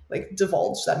like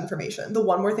divulged that information. The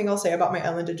one more thing I'll say about my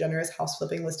Ellen DeGeneres house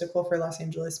flipping listicle for Los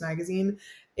Angeles Magazine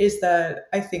is that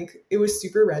I think it was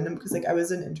super random, because like I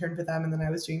was an intern for them and then I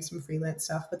was doing some freelance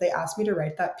stuff, but they asked me to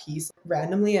write that piece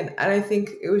randomly, and I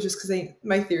think it was just because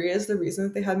my theory is the reason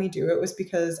that they had me do it was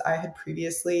because I had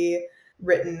previously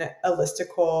written a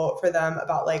listicle for them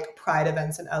about like pride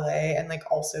events in LA, and like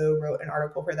also wrote an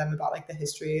article for them about like the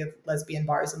history of lesbian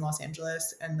bars in Los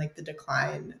Angeles and like the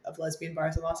decline of lesbian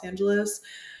bars in Los Angeles.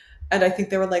 And I think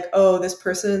they were like, oh, this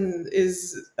person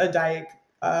is a dyke.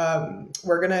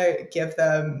 We're gonna give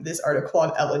them this article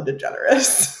on Ellen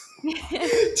DeGeneres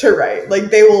to write.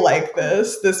 Like, they will like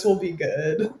this. This will be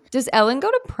good. Does Ellen go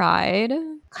to Pride?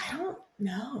 I don't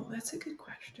know. That's a good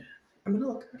question. I'm gonna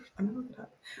look it up.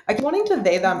 I keep wanting to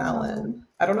they them Ellen.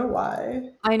 I don't know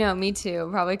why. I know, me too.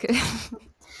 Probably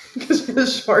Because she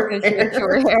has short hair.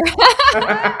 short hair.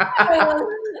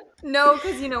 No,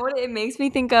 because you know what it makes me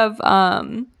think of?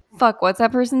 What's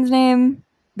that person's name?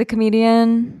 The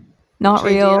comedian? Not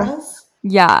Che real. Diaz?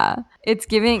 Yeah. It's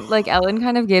giving, like, Ellen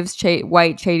kind of gives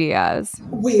white Che Diaz.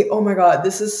 Wait, oh my god,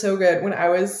 this is so good. When I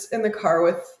was in the car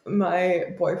with my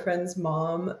boyfriend's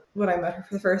mom, when I met her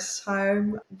for the first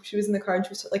time, she was in the car and she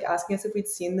was like asking us if we'd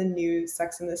seen the new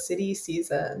Sex and the City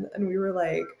season, and we were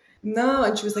like, no.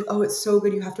 And she was like, oh, it's so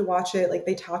good, you have to watch it. Like,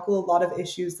 they tackle a lot of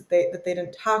issues that they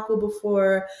didn't tackle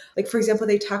before. Like, for example,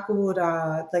 they tackled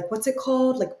like, what's it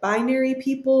called, like binary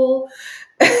people.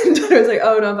 And I was like,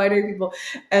 oh, non-binary people.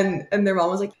 And their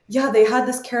mom was like, yeah, they had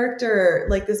this character,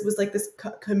 like this was like this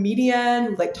comedian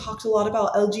who like talked a lot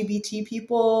about LGBT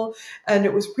people, and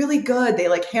it was really good. They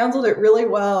like handled it really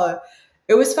well.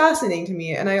 It was fascinating to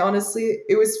me. And I honestly,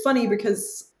 it was funny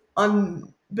because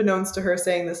unbeknownst to her,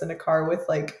 saying this in a car with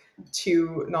like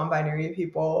 2 non-binary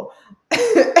people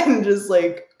and just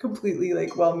like completely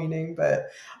like well-meaning,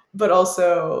 but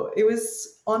also it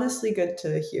was honestly good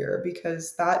to hear,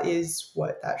 because that is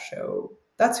what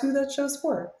that's who that show's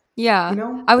for. Yeah. You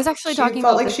know, I was actually talking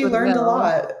felt about like this she with learned a Will.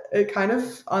 lot. It kind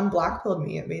of unblackpilled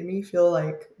me. It made me feel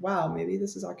like, wow, maybe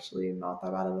this is actually not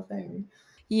that bad of a thing.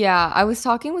 Yeah, I was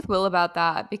talking with Will about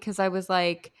that, because I was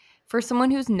like, for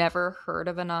someone who's never heard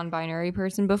of a non-binary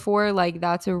person before, like,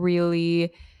 that's a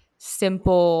really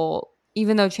simple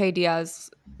even though Che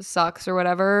Diaz sucks or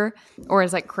whatever, or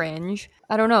is like cringe,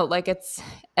 I don't know, like it's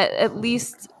at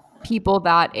least people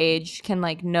that age can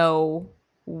like know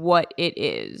what it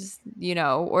is, you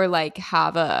know, or like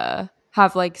have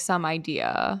like some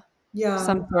idea,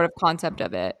 some sort of concept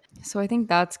of it. So I think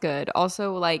that's good.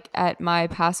 Also, like at my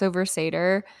Passover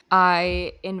Seder,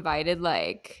 I invited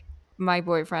like my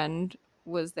boyfriend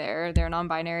was there, they're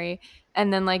non-binary,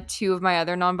 and then like two of my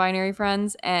other non-binary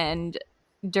friends. And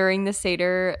during the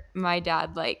Seder, my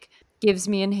dad like gives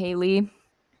me and Haley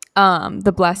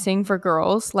the blessing for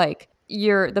girls. Like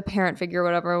the parent figure or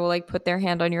whatever will like put their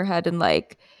hand on your head and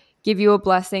like give you a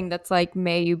blessing that's like,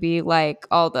 may you be like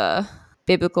all the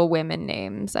biblical women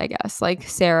names, I guess, like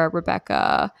Sarah,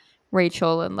 Rebecca,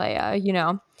 Rachel, and Leah, you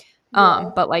know.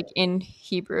 But like in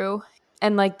Hebrew.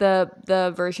 And like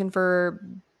the version for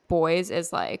boys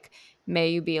is like, may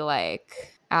you be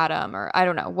like Adam, or I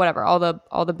don't know, whatever, all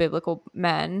the biblical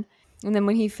men. And then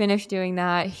when he finished doing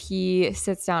that, he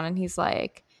sits down and he's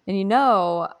like, and you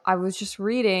know, I was just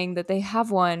reading that they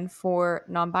have one for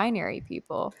non-binary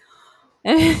people.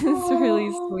 And it's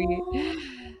really sweet.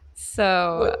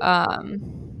 So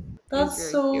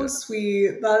that's so cute.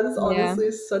 Sweet. That is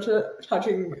honestly such a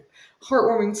touching,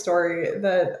 heartwarming story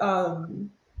that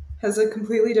has a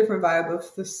completely different vibe of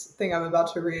this thing I'm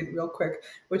about to read real quick,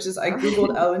 which is I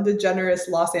Googled Ellen DeGeneres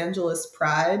Los Angeles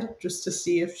Pride just to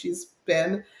see if she's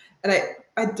been. And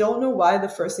I don't know why the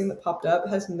first thing that popped up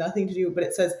has nothing to do, but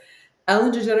it says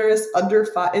Ellen DeGeneres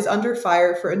is under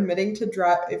fire for admitting to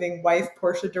driving wife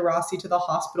Portia de Rossi to the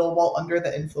hospital while under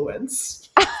the influence.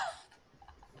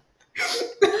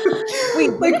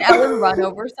 Wait, did Ellen run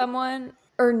over someone?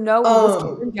 Or no, it was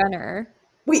Caitlyn Jenner.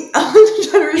 Wait, Ellen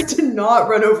DeGeneres did not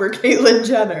run over Caitlyn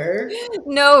Jenner.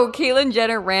 No, Caitlyn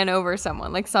Jenner ran over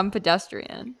someone, like some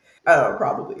pedestrian. Oh,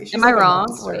 probably. Am I wrong?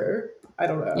 I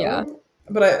don't know. Yeah.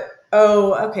 But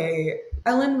okay.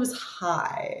 Ellen was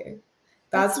high.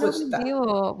 That's what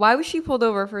deal. Why was she pulled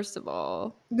over, first of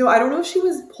all? No, I don't know if she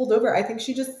was pulled over. I think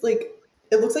she just like,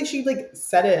 it looks like she like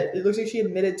said it. It looks like she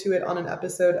admitted to it on an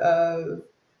episode of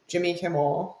Jimmy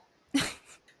Kimmel.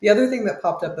 The other thing that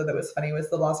popped up though that was funny was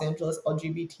the Los Angeles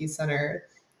LGBT Center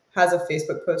has a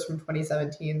Facebook post from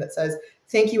 2017 that says,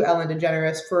 "Thank you, Ellen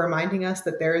DeGeneres, for reminding us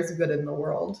that there is good in the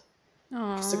world."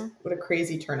 Just what a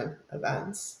crazy turn of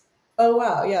events. Oh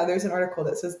wow, yeah, there's an article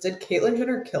that says, "Did Caitlyn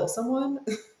Jenner kill someone?"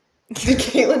 Did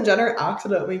Caitlyn Jenner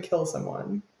accidentally kill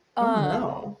someone? Oh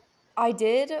no. I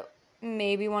did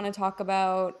maybe want to talk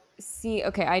about,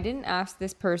 okay, I didn't ask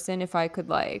this person if I could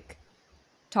like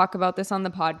talk about this on the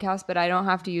podcast, but I don't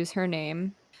have to use her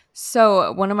name.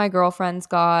 So one of my girlfriends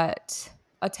got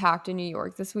attacked in New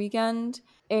York this weekend,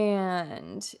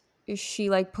 and she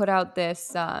like put out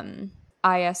this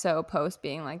ISO post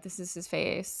being like, this is his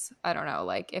face. I don't know,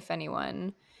 like if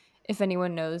anyone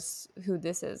knows who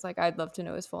this is, like I'd love to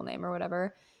know his full name or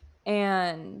whatever.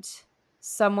 And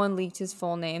someone leaked his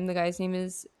full name. The guy's name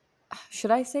is,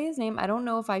 should I say his name? I don't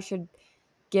know if I should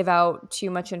give out too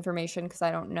much information because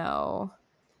I don't know.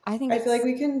 I feel like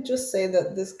we can just say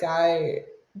that this guy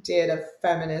did a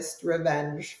feminist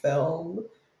revenge film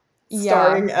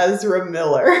starring Ezra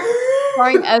Miller.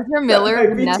 Starring Ezra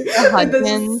Miller, Vanessa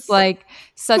Hudgens, like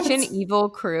such an evil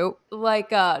crew,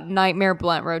 like a Nightmare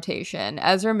Blunt rotation.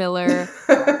 Ezra Miller,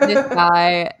 this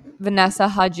guy, Vanessa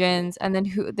Hudgens, and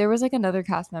then there was like another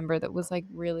cast member that was like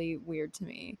really weird to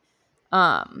me.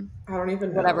 I don't even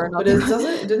know. Whatever. But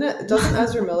doesn't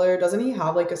Ezra Miller, doesn't he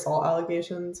have like assault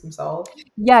allegations himself?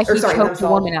 Yeah, he choked a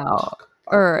woman out.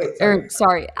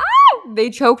 Sorry. They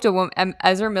choked a woman.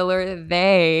 Ezra Miller,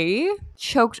 they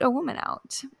choked a woman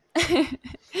out.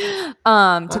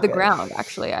 To the ground,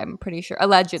 actually, I'm pretty sure.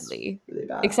 Allegedly. Really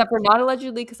bad. Except for not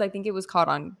allegedly, because I think it was caught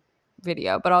on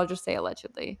video, but I'll just say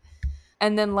allegedly.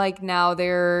 And then like now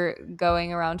they're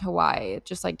going around Hawaii,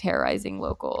 just like terrorizing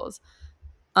locals.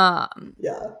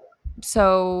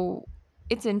 So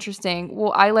it's interesting.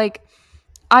 Well,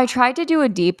 I tried to do a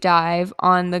deep dive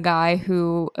on the guy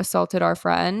who assaulted our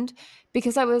friend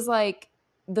because I was like,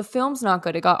 the film's not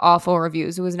good. It got awful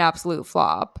reviews. It was an absolute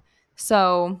flop.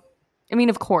 So, I mean,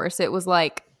 of course, it was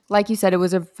like you said, it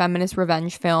was a feminist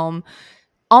revenge film,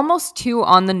 almost too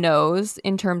on the nose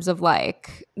in terms of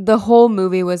like the whole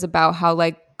movie was about how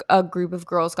like a group of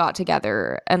girls got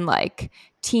together and like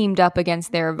teamed up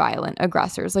against their violent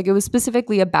aggressors. Like it was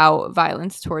specifically about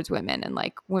violence towards women and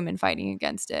like women fighting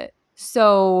against it.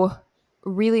 So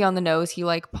really on the nose, he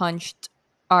like punched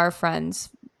our friend's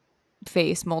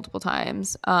face multiple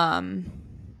times and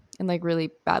like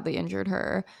really badly injured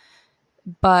her.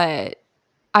 But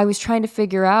I was trying to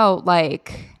figure out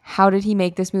like how did he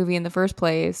make this movie in the first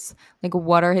place? Like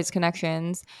what are his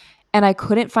connections? and I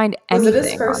couldn't find Was anything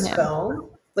it his first on him. film?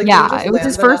 Like, did he Yeah, just it was land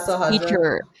his first Vanessa Hudgens?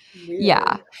 feature. Weird.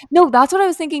 Yeah. No, that's what I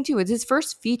was thinking too. It's his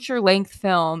first feature-length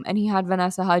film, and he had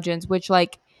Vanessa Hudgens, which,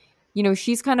 like, you know,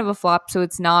 she's kind of a flop, so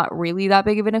it's not really that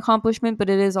big of an accomplishment, but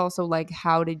it is also like,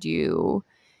 how did you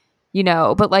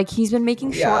know, but like he's been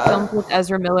making short films with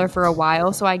Ezra Miller for a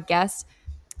while, so I guess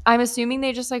I'm assuming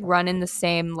they just like run in the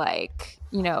same, like,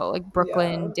 you know, like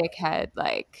Brooklyn dickhead,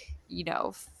 like, you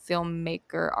know,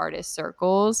 filmmaker artist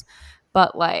circles.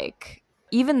 But like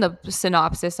even the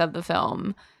synopsis of the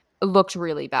film looked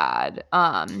really bad.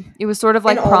 It was sort of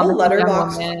like And all the promising young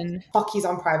letterbox. woman. Fuck, he's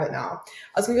on private now.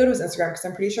 I was gonna go to his Instagram because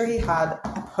I'm pretty sure he had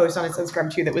a post on his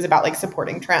Instagram too that was about like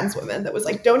supporting trans women. That was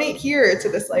like, donate here to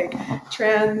this like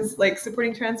trans, like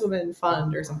supporting trans women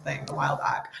fund or something a while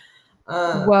back.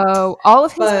 Whoa. All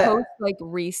of his posts like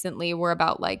recently were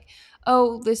about like,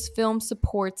 oh, this film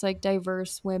supports like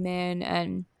diverse women,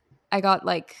 and I got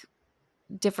like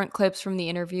different clips from the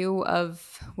interview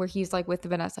of where he's like with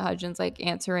Vanessa Hudgens, like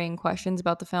answering questions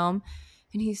about the film,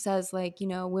 and he says like, you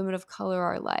know, women of color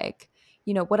are like,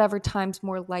 you know, whatever times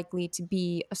more likely to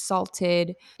be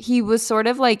assaulted. He was sort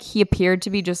of like, he appeared to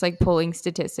be just like pulling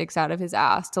statistics out of his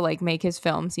ass to like make his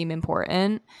film seem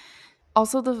important.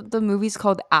 Also, the movie's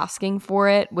called Asking for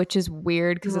It, which is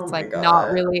weird because it's like not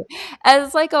really,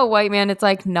 as like a white man, it's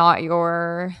like not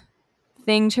your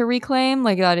thing to reclaim.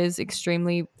 Like that is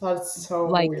extremely, that's so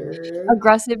like weird,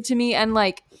 aggressive to me. And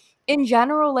like in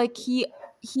general, like he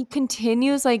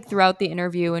continues like throughout the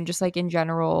interview and just like in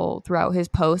general throughout his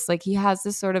posts, like he has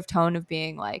this sort of tone of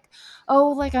being like, oh,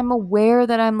 like I'm aware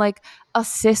that I'm like a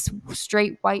cis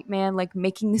straight white man like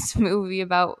making this movie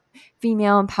about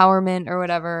female empowerment or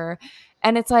whatever.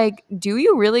 And it's like, do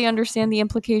you really understand the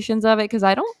implications of it? Because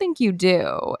I don't think you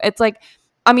do. It's like,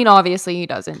 I mean, obviously he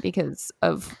doesn't because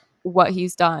of what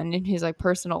he's done in his like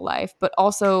personal life, but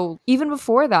also even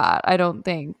before that, I don't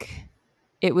think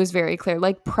it was very clear.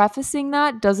 Like prefacing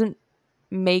that doesn't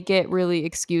make it really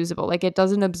excusable. Like it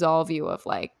doesn't absolve you of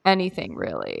like anything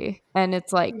really. And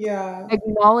it's like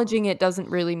acknowledging it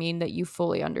doesn't really mean that you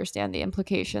fully understand the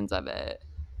implications of it.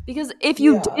 Because if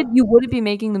you did, you wouldn't be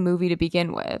making the movie to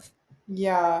begin with.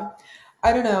 Yeah.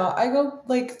 I don't know. I go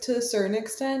like to a certain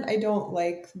extent, I don't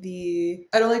like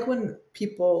when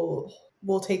people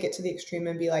will take it to the extreme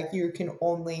and be like, you can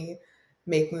only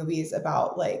make movies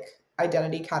about like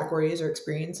identity categories or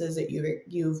experiences that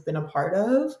you've been a part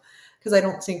of, because I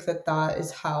don't think that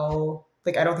is how,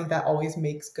 like, I don't think that always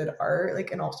makes good art.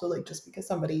 Like, and also like just because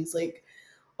somebody's like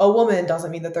a woman doesn't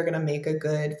mean that they're gonna make a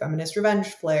good feminist revenge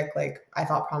flick. Like I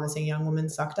thought Promising Young Woman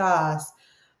sucked ass.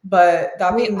 But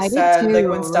that being said, like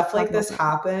when stuff like this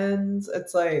happens,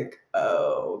 it's like,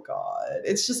 oh god,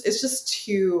 it's just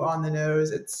too on the nose.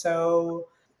 It's so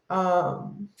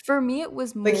for me it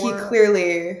was more like he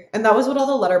clearly, and that was what all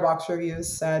the letterbox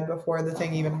reviews said before the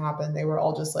thing even happened. They were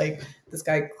all just like, this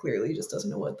guy clearly just doesn't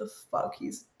know what the fuck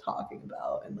he's talking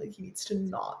about, and like he needs to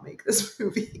not make this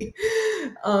movie.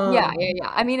 Yeah.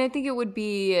 I mean, I think it would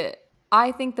be,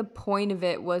 I think the point of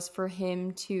it was for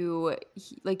him to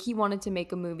he wanted to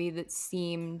make a movie that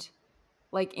seemed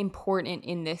like important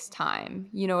in this time.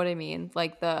 You know what I mean?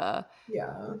 Like the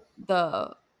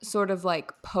sort of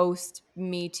like post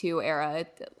Me Too era.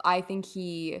 I think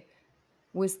he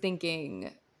was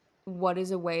thinking, what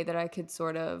is a way that I could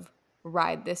sort of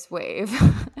ride this wave?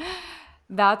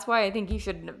 That's why I think he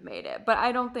shouldn't have made it. But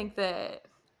I don't think that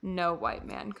no white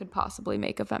man could possibly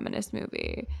make a feminist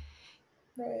movie.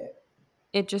 Right.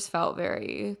 It just felt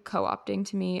very co-opting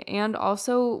to me, and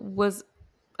also was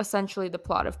essentially the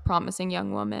plot of Promising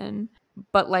Young Woman,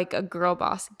 but like a girl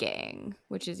boss gang,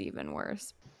 which is even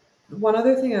worse. One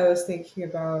other thing I was thinking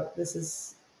about, this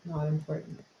is not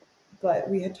important, but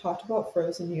we had talked about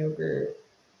frozen yogurt,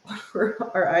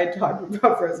 or I talked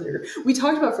about frozen yogurt. We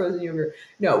talked about frozen yogurt.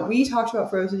 No, we talked about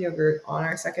frozen yogurt on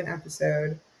our second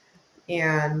episode,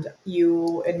 and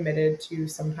you admitted to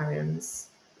sometimes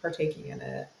partaking in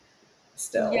it.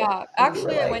 Still. Yeah,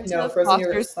 actually I went to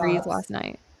Foster's Freeze last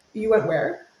night. You went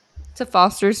where? To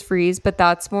Foster's Freeze, but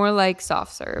that's more like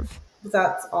soft serve.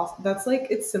 That's awesome. That's like,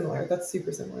 it's similar. That's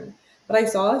super similar. But I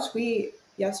saw a tweet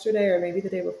yesterday or maybe the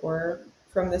day before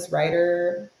from this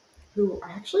writer who,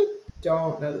 I actually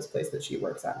don't know this place that she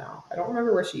works at now. I don't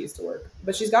remember where she used to work,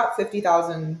 but she's got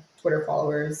 50,000 Twitter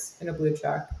followers in a blue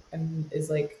check and is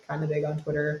like kind of big on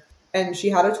Twitter. And she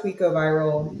had a tweet go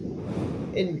viral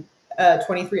in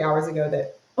 23 hours ago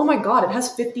that, oh my god, it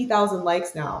has 50,000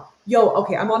 likes now. Yo,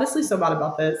 okay, I'm honestly so mad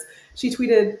about this. She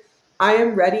tweeted, I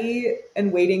am ready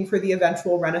and waiting for the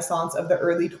eventual renaissance of the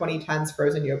early 2010s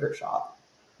frozen yogurt shop.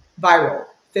 Viral,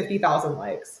 50,000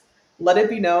 likes. Let it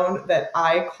be known that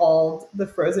I called the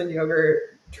frozen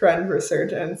yogurt trend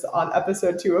resurgence on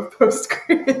episode 2 of Post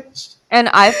Cringe. And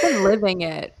I've been living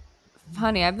it.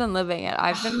 Honey, I've been living it.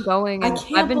 I've been going and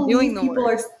I've been doing the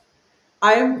work.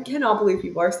 I cannot believe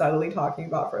people are suddenly talking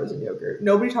about frozen yogurt.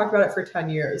 Nobody talked about it for 10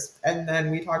 years. And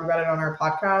then we talked about it on our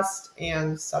podcast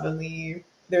and suddenly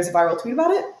there's a viral tweet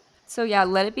about it. So yeah,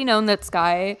 let it be known that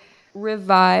Sky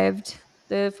revived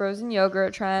the frozen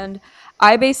yogurt trend.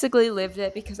 I basically lived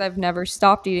it because I've never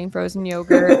stopped eating frozen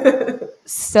yogurt.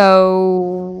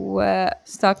 So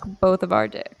suck both of our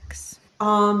dicks.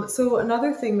 So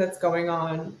another thing that's going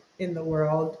on in the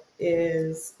world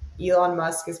is Elon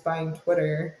Musk is buying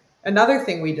Twitter. Another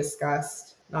thing we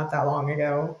discussed not that long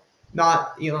ago.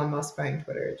 Not Elon Musk buying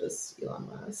Twitter, just Elon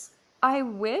Musk. I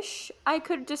wish I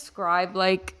could describe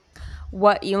like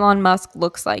what Elon Musk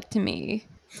looks like to me.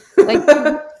 Like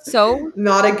so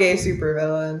not a gay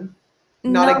supervillain.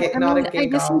 Not a gay I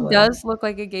guess goblin. he does look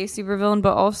like a gay supervillain,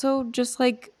 but also just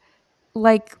like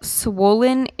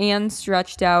swollen and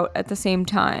stretched out at the same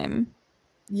time.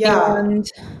 Yeah. And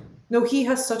no, he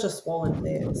has such a swollen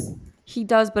face. He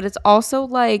does, but it's also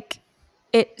like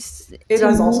it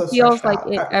does also feels like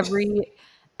out. it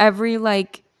every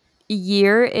like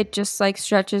year it just like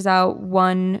stretches out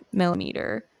 1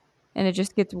 millimeter. And it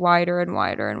just gets wider and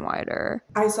wider and wider.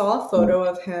 I saw a photo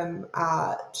of him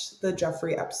at the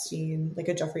Jeffrey Epstein, like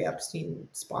a Jeffrey Epstein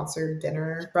sponsored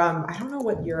dinner from, I don't know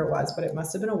what year it was, but it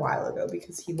must have been a while ago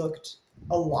because he looked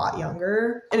a lot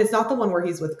younger. And it's not the one where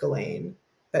he's with Ghislaine.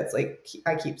 That's like,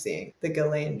 I keep seeing the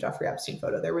Ghislaine Jeffrey Epstein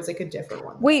photo. There was like a different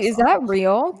one. Wait, is that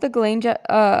real? The Ghislaine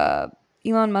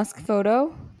Elon Musk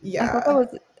photo? Yeah. I thought that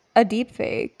was a deep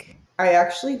fake. I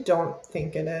actually don't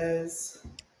think it is.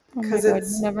 Oh my God,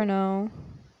 you never know.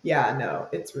 Yeah, no,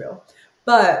 it's real.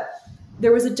 But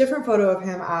there was a different photo of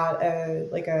him at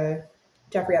a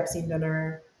Jeffrey Epstein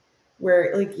dinner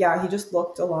where like, yeah, he just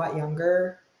looked a lot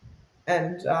younger.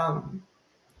 And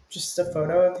just a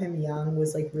photo of him young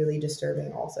was like really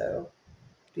disturbing also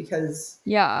because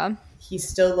he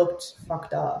still looked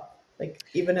fucked up. Like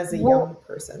even as a young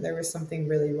person, there was something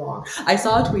really wrong. I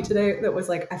saw a tweet today that was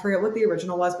like, I forget what the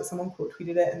original was, but someone quote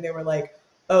tweeted it and they were like,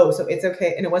 oh, so it's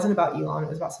okay. And it wasn't about Elon, it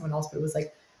was about someone else, but it was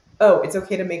like, oh, it's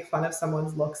okay to make fun of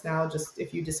someone's looks now, just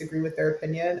if you disagree with their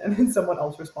opinion. And then someone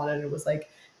else responded and it was like,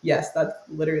 yes, that's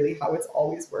literally how it's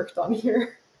always worked on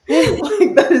here.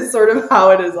 Like that is sort of how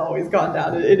it has always gone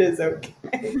down. It is okay.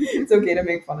 It's okay to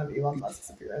make fun of Elon Musk's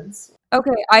appearance.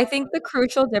 Okay, I think the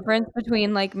crucial difference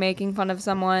between like making fun of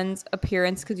someone's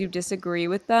appearance because you disagree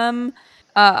with them,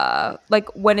 like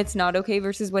when it's not okay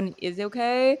versus when it is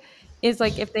okay, is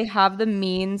like if they have the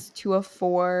means to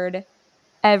afford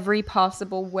every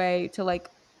possible way to like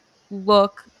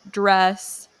look,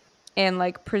 dress, and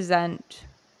like present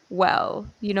well.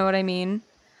 You know what I mean?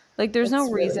 Like there's no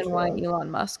reason why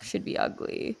Elon Musk should be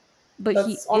ugly. But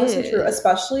that's honestly true,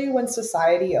 especially when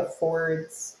society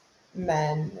affords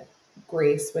men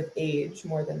grace with age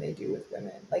more than they do with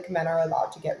women. Like men are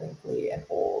allowed to get wrinkly and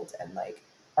old and like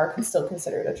are still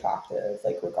considered attractive,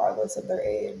 like regardless of their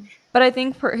age. But I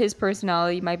think his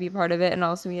personality might be part of it, and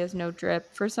also he has no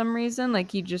drip for some reason.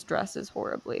 Like he just dresses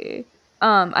horribly.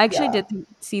 I actually did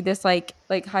see this like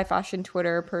high fashion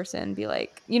Twitter person be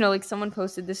like, you know, like someone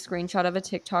posted this screenshot of a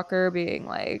TikToker being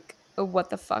like, oh, what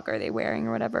the fuck are they wearing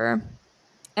or whatever.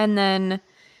 And then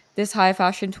this high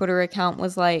fashion Twitter account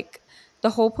was like, the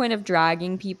whole point of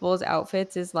dragging people's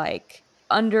outfits is like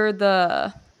under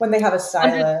the... when they have a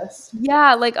stylist.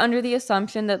 Like under the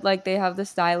assumption that like they have the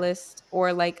stylist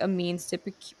or like a means to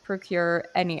procure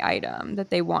any item that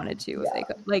they wanted to if they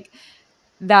could. Like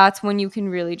that's when you can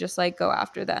really just like go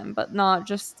after them, but not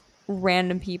just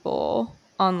random people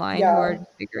online who are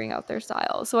figuring out their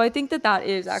style. So I think that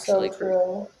is actually so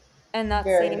true. And that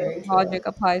same logic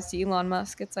applies to Elon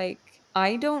Musk. It's like,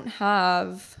 I don't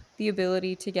have the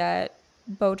ability to get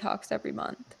Botox every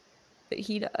month, but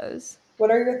he does. What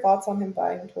are your thoughts on him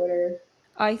buying Twitter?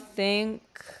 I think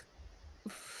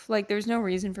like there's no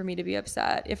reason for me to be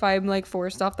upset. If I'm like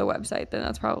forced off the website, then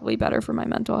that's probably better for my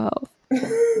mental health.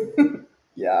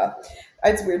 Yeah.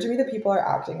 It's weird to me that people are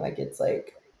acting like it's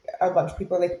like a bunch of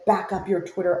people are like, back up your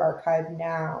Twitter archive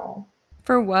now.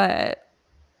 For what?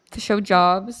 To show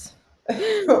jobs?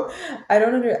 I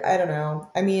don't know.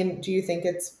 I mean, do you think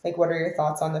it's like, what are your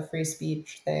thoughts on the free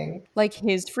speech thing? Like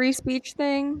his free speech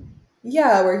thing?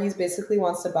 Yeah, where he's basically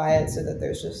wants to buy it so that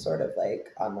there's just sort of like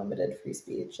unlimited free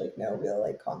speech, like no real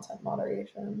like content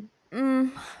moderation.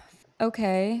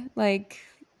 Okay, like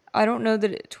I don't know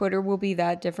that Twitter will be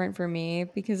that different for me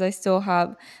because I still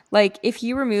have like if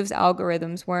he removes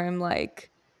algorithms where I'm like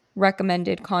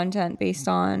recommended content based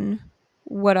on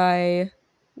what I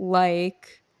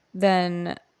like,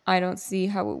 then I don't see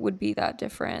how it would be that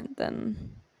different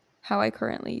than how I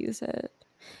currently use it.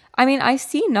 I mean, I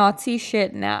see Nazi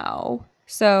shit now,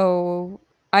 so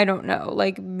I don't know.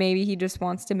 Like, maybe he just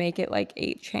wants to make it like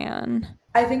 8chan.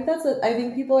 I think I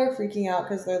think people are freaking out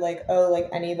because they're like, oh, like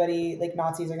anybody, like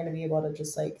Nazis are going to be able to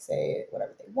just like say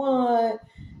whatever they want,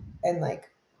 and like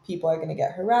people are going to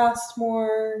get harassed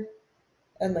more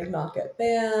and like not get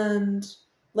banned.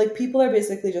 Like people are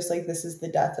basically just like, this is the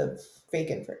death of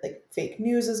like fake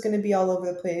news is going to be all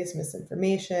over the place,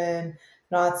 misinformation,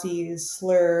 Nazis,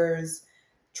 slurs,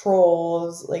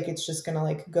 trolls. Like it's just going to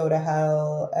like go to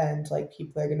hell, and like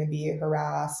people are going to be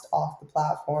harassed off the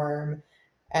platform,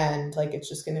 and like it's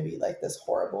just going to be like this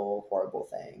horrible, horrible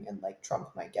thing. And like Trump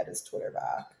might get his Twitter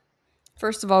back.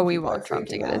 First of all, we People are want Trump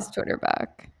to freaking get his out. Twitter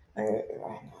back. I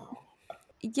know.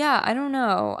 Yeah, I don't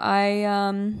know.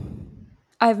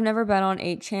 I've never been on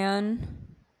 8chan,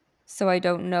 so I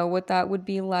don't know what that would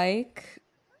be like.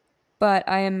 But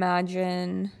I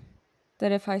imagine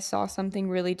that if I saw something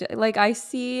really like I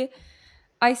see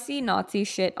Nazi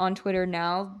shit on Twitter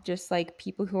now, just like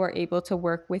people who are able to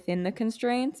work within the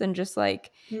constraints and just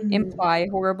like Mhm. imply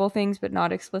horrible things but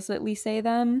not explicitly say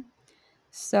them.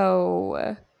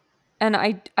 So and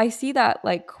I see that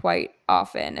like quite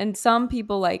often, and some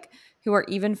people like who are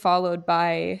even followed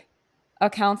by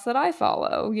accounts that I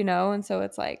follow, you know, and so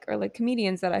it's like, or like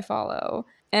comedians that I follow,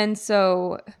 and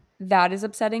so that is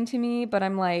upsetting to me. But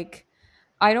I'm like,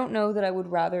 I don't know that I would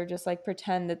rather just like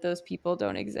pretend that those people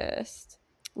don't exist.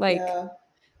 Like, Yeah.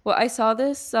 well, I saw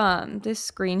this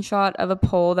screenshot of a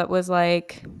poll that was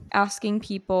like asking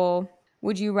people,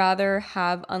 would you rather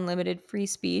have unlimited free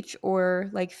speech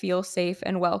or like feel safe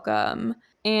and welcome?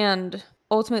 And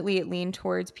ultimately it leaned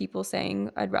towards people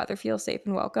saying I'd rather feel safe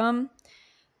and welcome.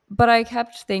 But I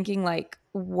kept thinking like,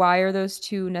 why are those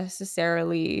two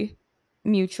necessarily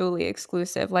mutually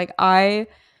exclusive? Like I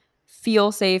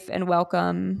feel safe and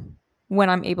welcome when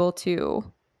I'm able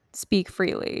to speak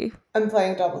freely. I'm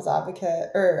playing devil's advocate,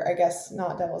 or I guess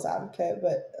not devil's advocate,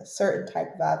 but a certain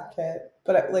type of advocate.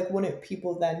 But like, wouldn't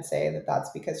people then say that that's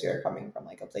because you're coming from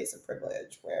like a place of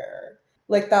privilege where,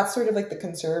 like, that's sort of like the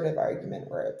conservative argument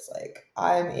where it's like,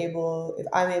 if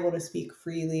I'm able to speak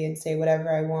freely and say whatever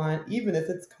I want, even if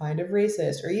it's kind of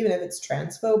racist or even if it's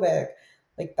transphobic,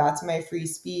 like, that's my free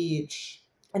speech.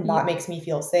 And Yeah. that makes me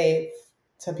feel safe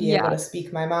to be able Yeah. to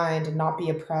speak my mind and not be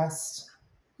oppressed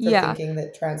for Yeah. thinking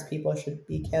that trans people should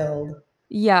be killed.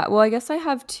 Yeah. Well, I guess I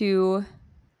have two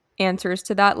answers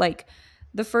to that. Like,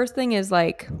 the first thing is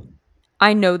like,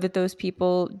 I know that those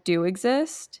people do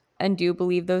exist and do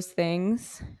believe those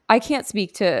things. I can't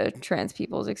speak to trans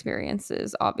people's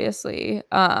experiences, obviously.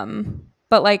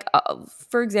 But like,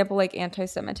 for example, like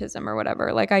anti-Semitism or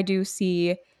whatever, like I do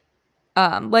see,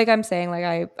 like I'm saying,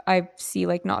 like I see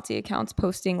like Nazi accounts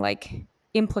posting like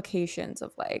implications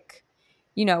of like,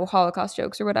 you know, Holocaust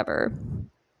jokes or whatever.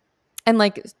 And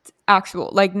like actual,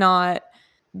 like not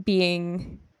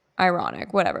being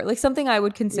ironic, whatever. Like something I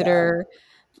would Yeah. consider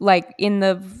like in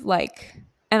the like,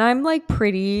 and I'm like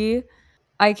pretty,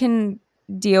 I can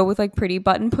deal with like pretty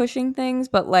button pushing things,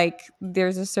 but like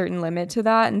there's a certain limit to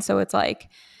that. And so it's like,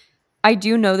 I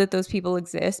do know that those people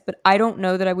exist, but I don't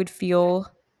know that I would feel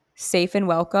safe and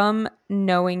welcome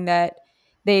knowing that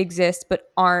they exist but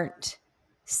aren't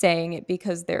saying it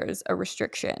because there's a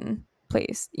restriction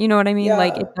placed. You know what I mean?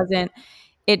 Like Yeah.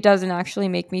 it doesn't actually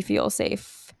make me feel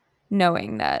safe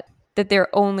knowing that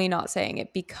they're only not saying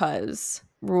it because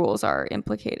rules are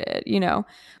implicated, you know?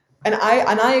 And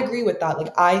I agree with that.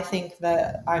 Like I think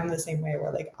that I'm the same way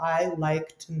where like I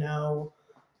like to know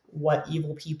what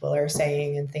evil people are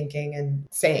saying and thinking and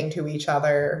saying to each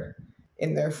other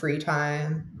in their free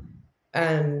time.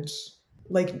 And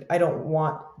like I don't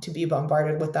want to be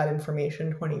bombarded with that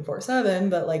information 24/7,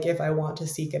 but like if I want to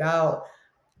seek it out,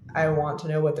 I want to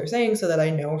know what they're saying so that I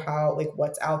know how, like,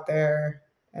 what's out there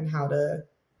and how to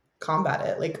combat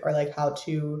it, like, or like how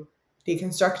to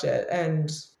deconstruct it.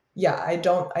 And yeah,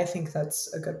 I think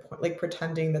that's a good point, like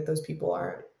pretending that those people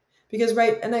aren't, because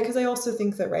right, and because I also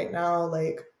think that right now,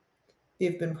 like,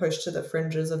 they've been pushed to the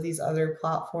fringes of these other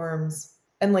platforms,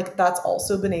 and like that's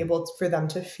also been able for them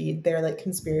to feed their like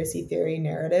conspiracy theory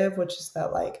narrative, which is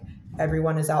that like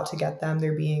everyone is out to get them,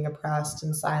 they're being oppressed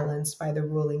and silenced by the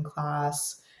ruling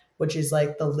class, which is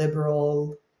like the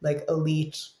liberal, like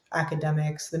elite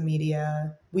academics, the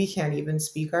media. We can't even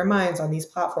speak our minds on these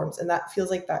platforms, and that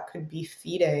feels like that could be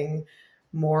feeding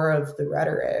more of the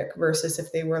rhetoric versus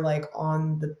if they were like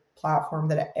on the platform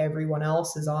that everyone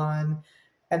else is on,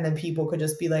 and then people could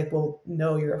just be like, well,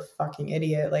 no, you're a fucking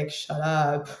idiot, like shut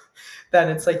up, then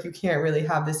it's like you can't really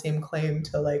have the same claim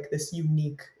to like this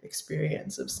unique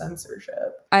experience of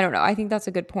censorship. I don't know. I think that's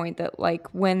a good point, that like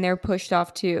when they're pushed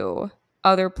off to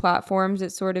other platforms,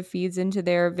 it sort of feeds into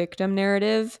their victim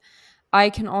narrative. I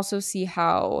can also see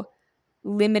how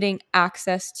limiting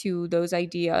access to those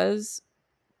ideas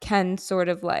can sort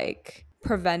of like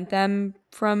prevent them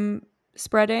from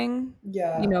spreading,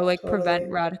 Yeah, like prevent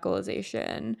totally.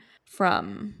 radicalization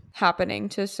from happening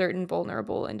to certain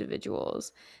vulnerable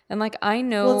individuals. And like I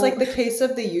Well, it's know, like the case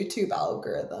of the YouTube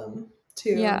algorithm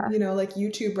too. yeah, Like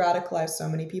YouTube radicalized so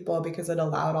many people because it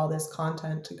allowed all this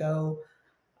content to go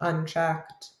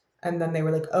unchecked. And then they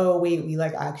were like, oh, wait, we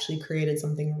like actually created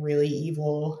something really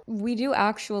evil. we do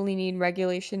actually need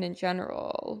regulation in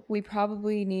general. We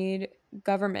probably need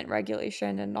government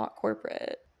regulation and not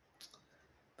corporate.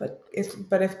 But if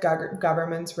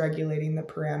government's regulating the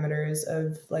parameters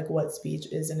of like what speech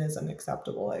is and isn't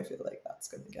acceptable, I feel like that's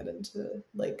going to get into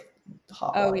like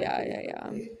hot Oh water yeah, pretty yeah, yeah.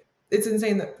 quickly. It's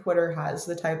insane that Twitter has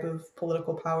the type of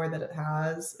political power that it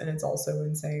has, and it's also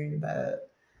insane that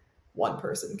one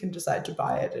person can decide to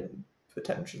buy it and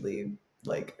potentially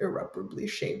like irreparably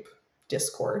shape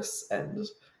discourse and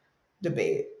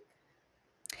debate.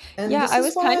 And Yeah, this I is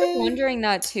was kind of why wondering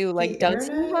that too. the Like, does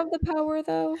he internet, have the power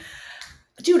though?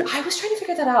 dude, I was trying to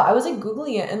figure that out. I was like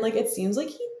Googling it, and like it seems like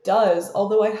he does,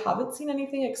 although I haven't seen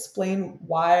anything explain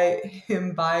why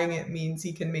him buying it means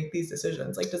he can make these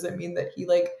decisions. Like, does it mean that he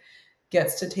like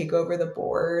gets to take over the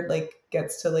board, like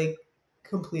gets to like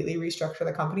completely restructure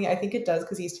the company? I think it does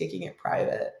because he's taking it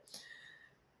private.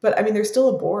 But I mean, there's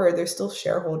still a board, there's still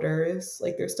shareholders,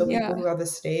 like there's still people Yeah. who have a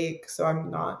stake. So I'm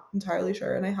not entirely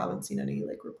sure, and I haven't seen any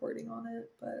like reporting on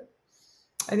it, but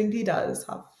I think he does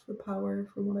have the power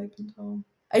from what I can tell.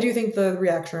 I do think the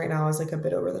reaction right now is like a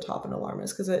bit over the top and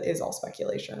alarmist because it is all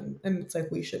speculation. And it's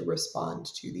like we should respond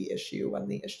to the issue when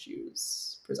the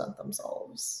issues present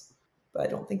themselves. But I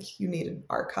don't think you need an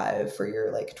archive for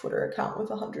your like Twitter account with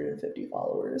 150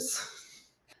 followers.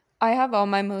 I have all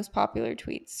my most popular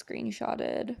tweets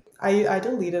screenshotted. I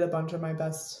deleted a bunch of my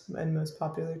best and most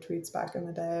popular tweets back in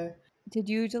the day. Did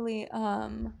you delete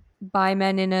bi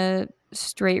men in a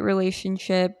straight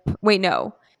relationship? Wait,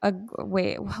 no.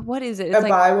 Wait, what is it? It's A like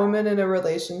bi woman in a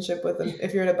relationship with a,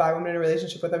 if you're in a bi woman in a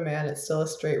relationship with a man, it's still a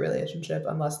straight relationship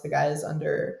unless the guy is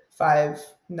under 5'9",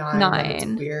 then it's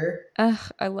 9. queer. Ugh,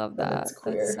 I love Then that. it's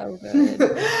queer. That's so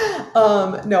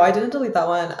good. No, I didn't delete that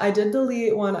one. I did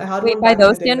delete one. I had Wait, one by back in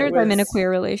those the day that standards, I'm in a was, queer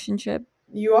relationship.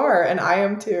 you are, and I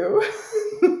am too.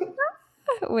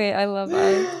 Wait, I love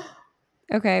that.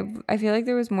 Okay, I feel like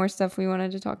there was more stuff we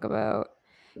wanted to talk about.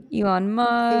 Elon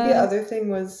I think the Musk. other thing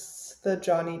was the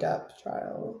Johnny Depp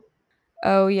trial.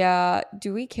 Oh yeah.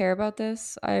 Do we care about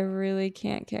this? I really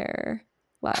can't care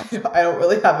less. I don't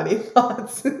really have any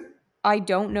thoughts. I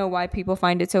don't know why people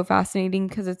find it so fascinating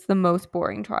because it's the most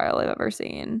boring trial I've ever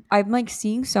seen. I'm like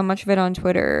seeing so much of it on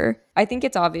Twitter. I think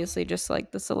it's obviously just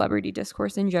like the celebrity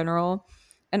discourse in general,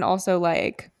 and also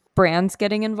like brands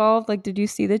getting involved. Like, did you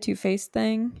see the Too Faced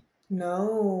thing?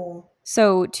 No.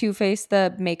 So Too Faced,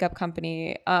 the makeup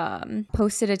company,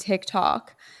 posted a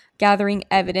TikTok gathering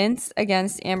evidence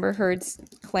against Amber Heard's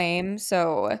claim.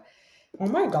 So Oh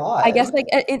my God. I guess like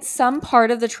it's some part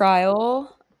of the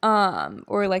trial,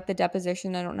 or like the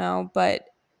deposition, I don't know, but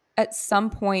at some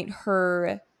point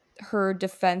her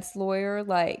defense lawyer,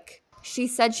 like, she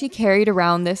said she carried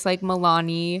around this like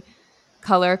Milani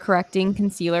color correcting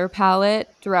concealer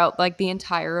palette throughout like the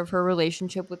entire of her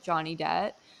relationship with Johnny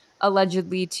Depp,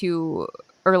 allegedly to,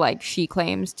 or like she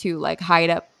claims to like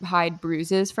hide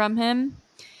bruises from him.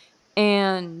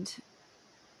 And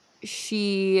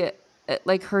she,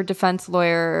 like, her defense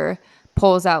lawyer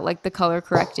pulls out like the color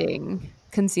correcting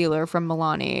concealer from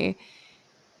Milani,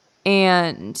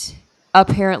 and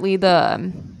apparently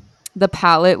the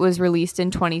palette was released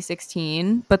in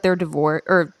 2016, but they're divorced,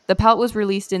 or the palette was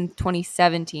released in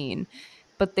 2017,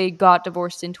 but they got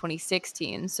divorced in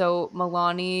 2016. So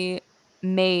Milani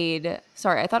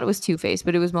I thought it was Too Faced,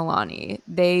 but it was Milani.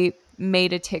 They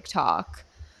made a TikTok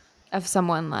of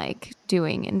someone like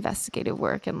doing investigative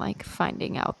work and like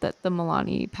finding out that the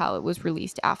Milani palette was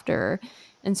released after,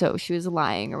 and so she was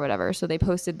lying or whatever. So they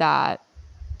posted that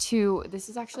to, this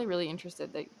is actually really interesting.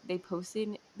 They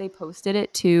posted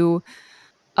it to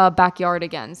a Backyard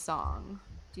Again song.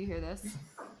 Do you hear this?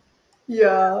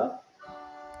 Yeah.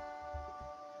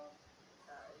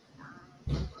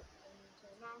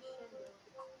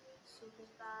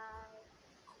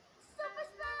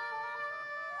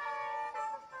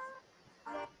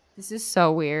 This is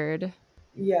so weird.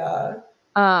 Yeah.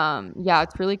 Yeah,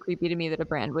 it's really creepy to me that a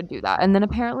brand would do that. And then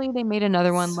apparently they made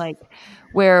another one like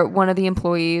where one of the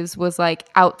employees was like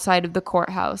outside of the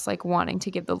courthouse, like wanting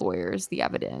to give the lawyers the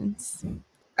evidence.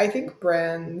 I think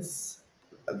brands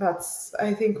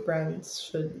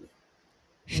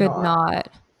Should not.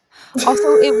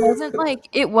 Also,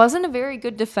 it wasn't a very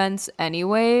good defense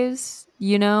anyways,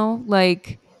 you know?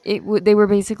 Like they were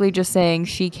basically just saying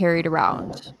she carried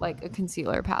around like a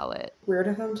concealer palette. Weird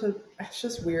of them to. It's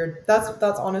just weird.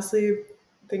 That's honestly,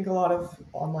 I think a lot of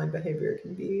online behavior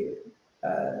can be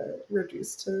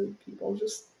reduced to people are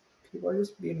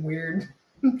just being weird.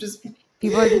 just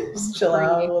People are just chill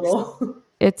out a little.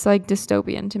 It's like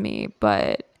dystopian to me,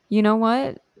 but you know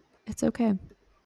what? It's okay.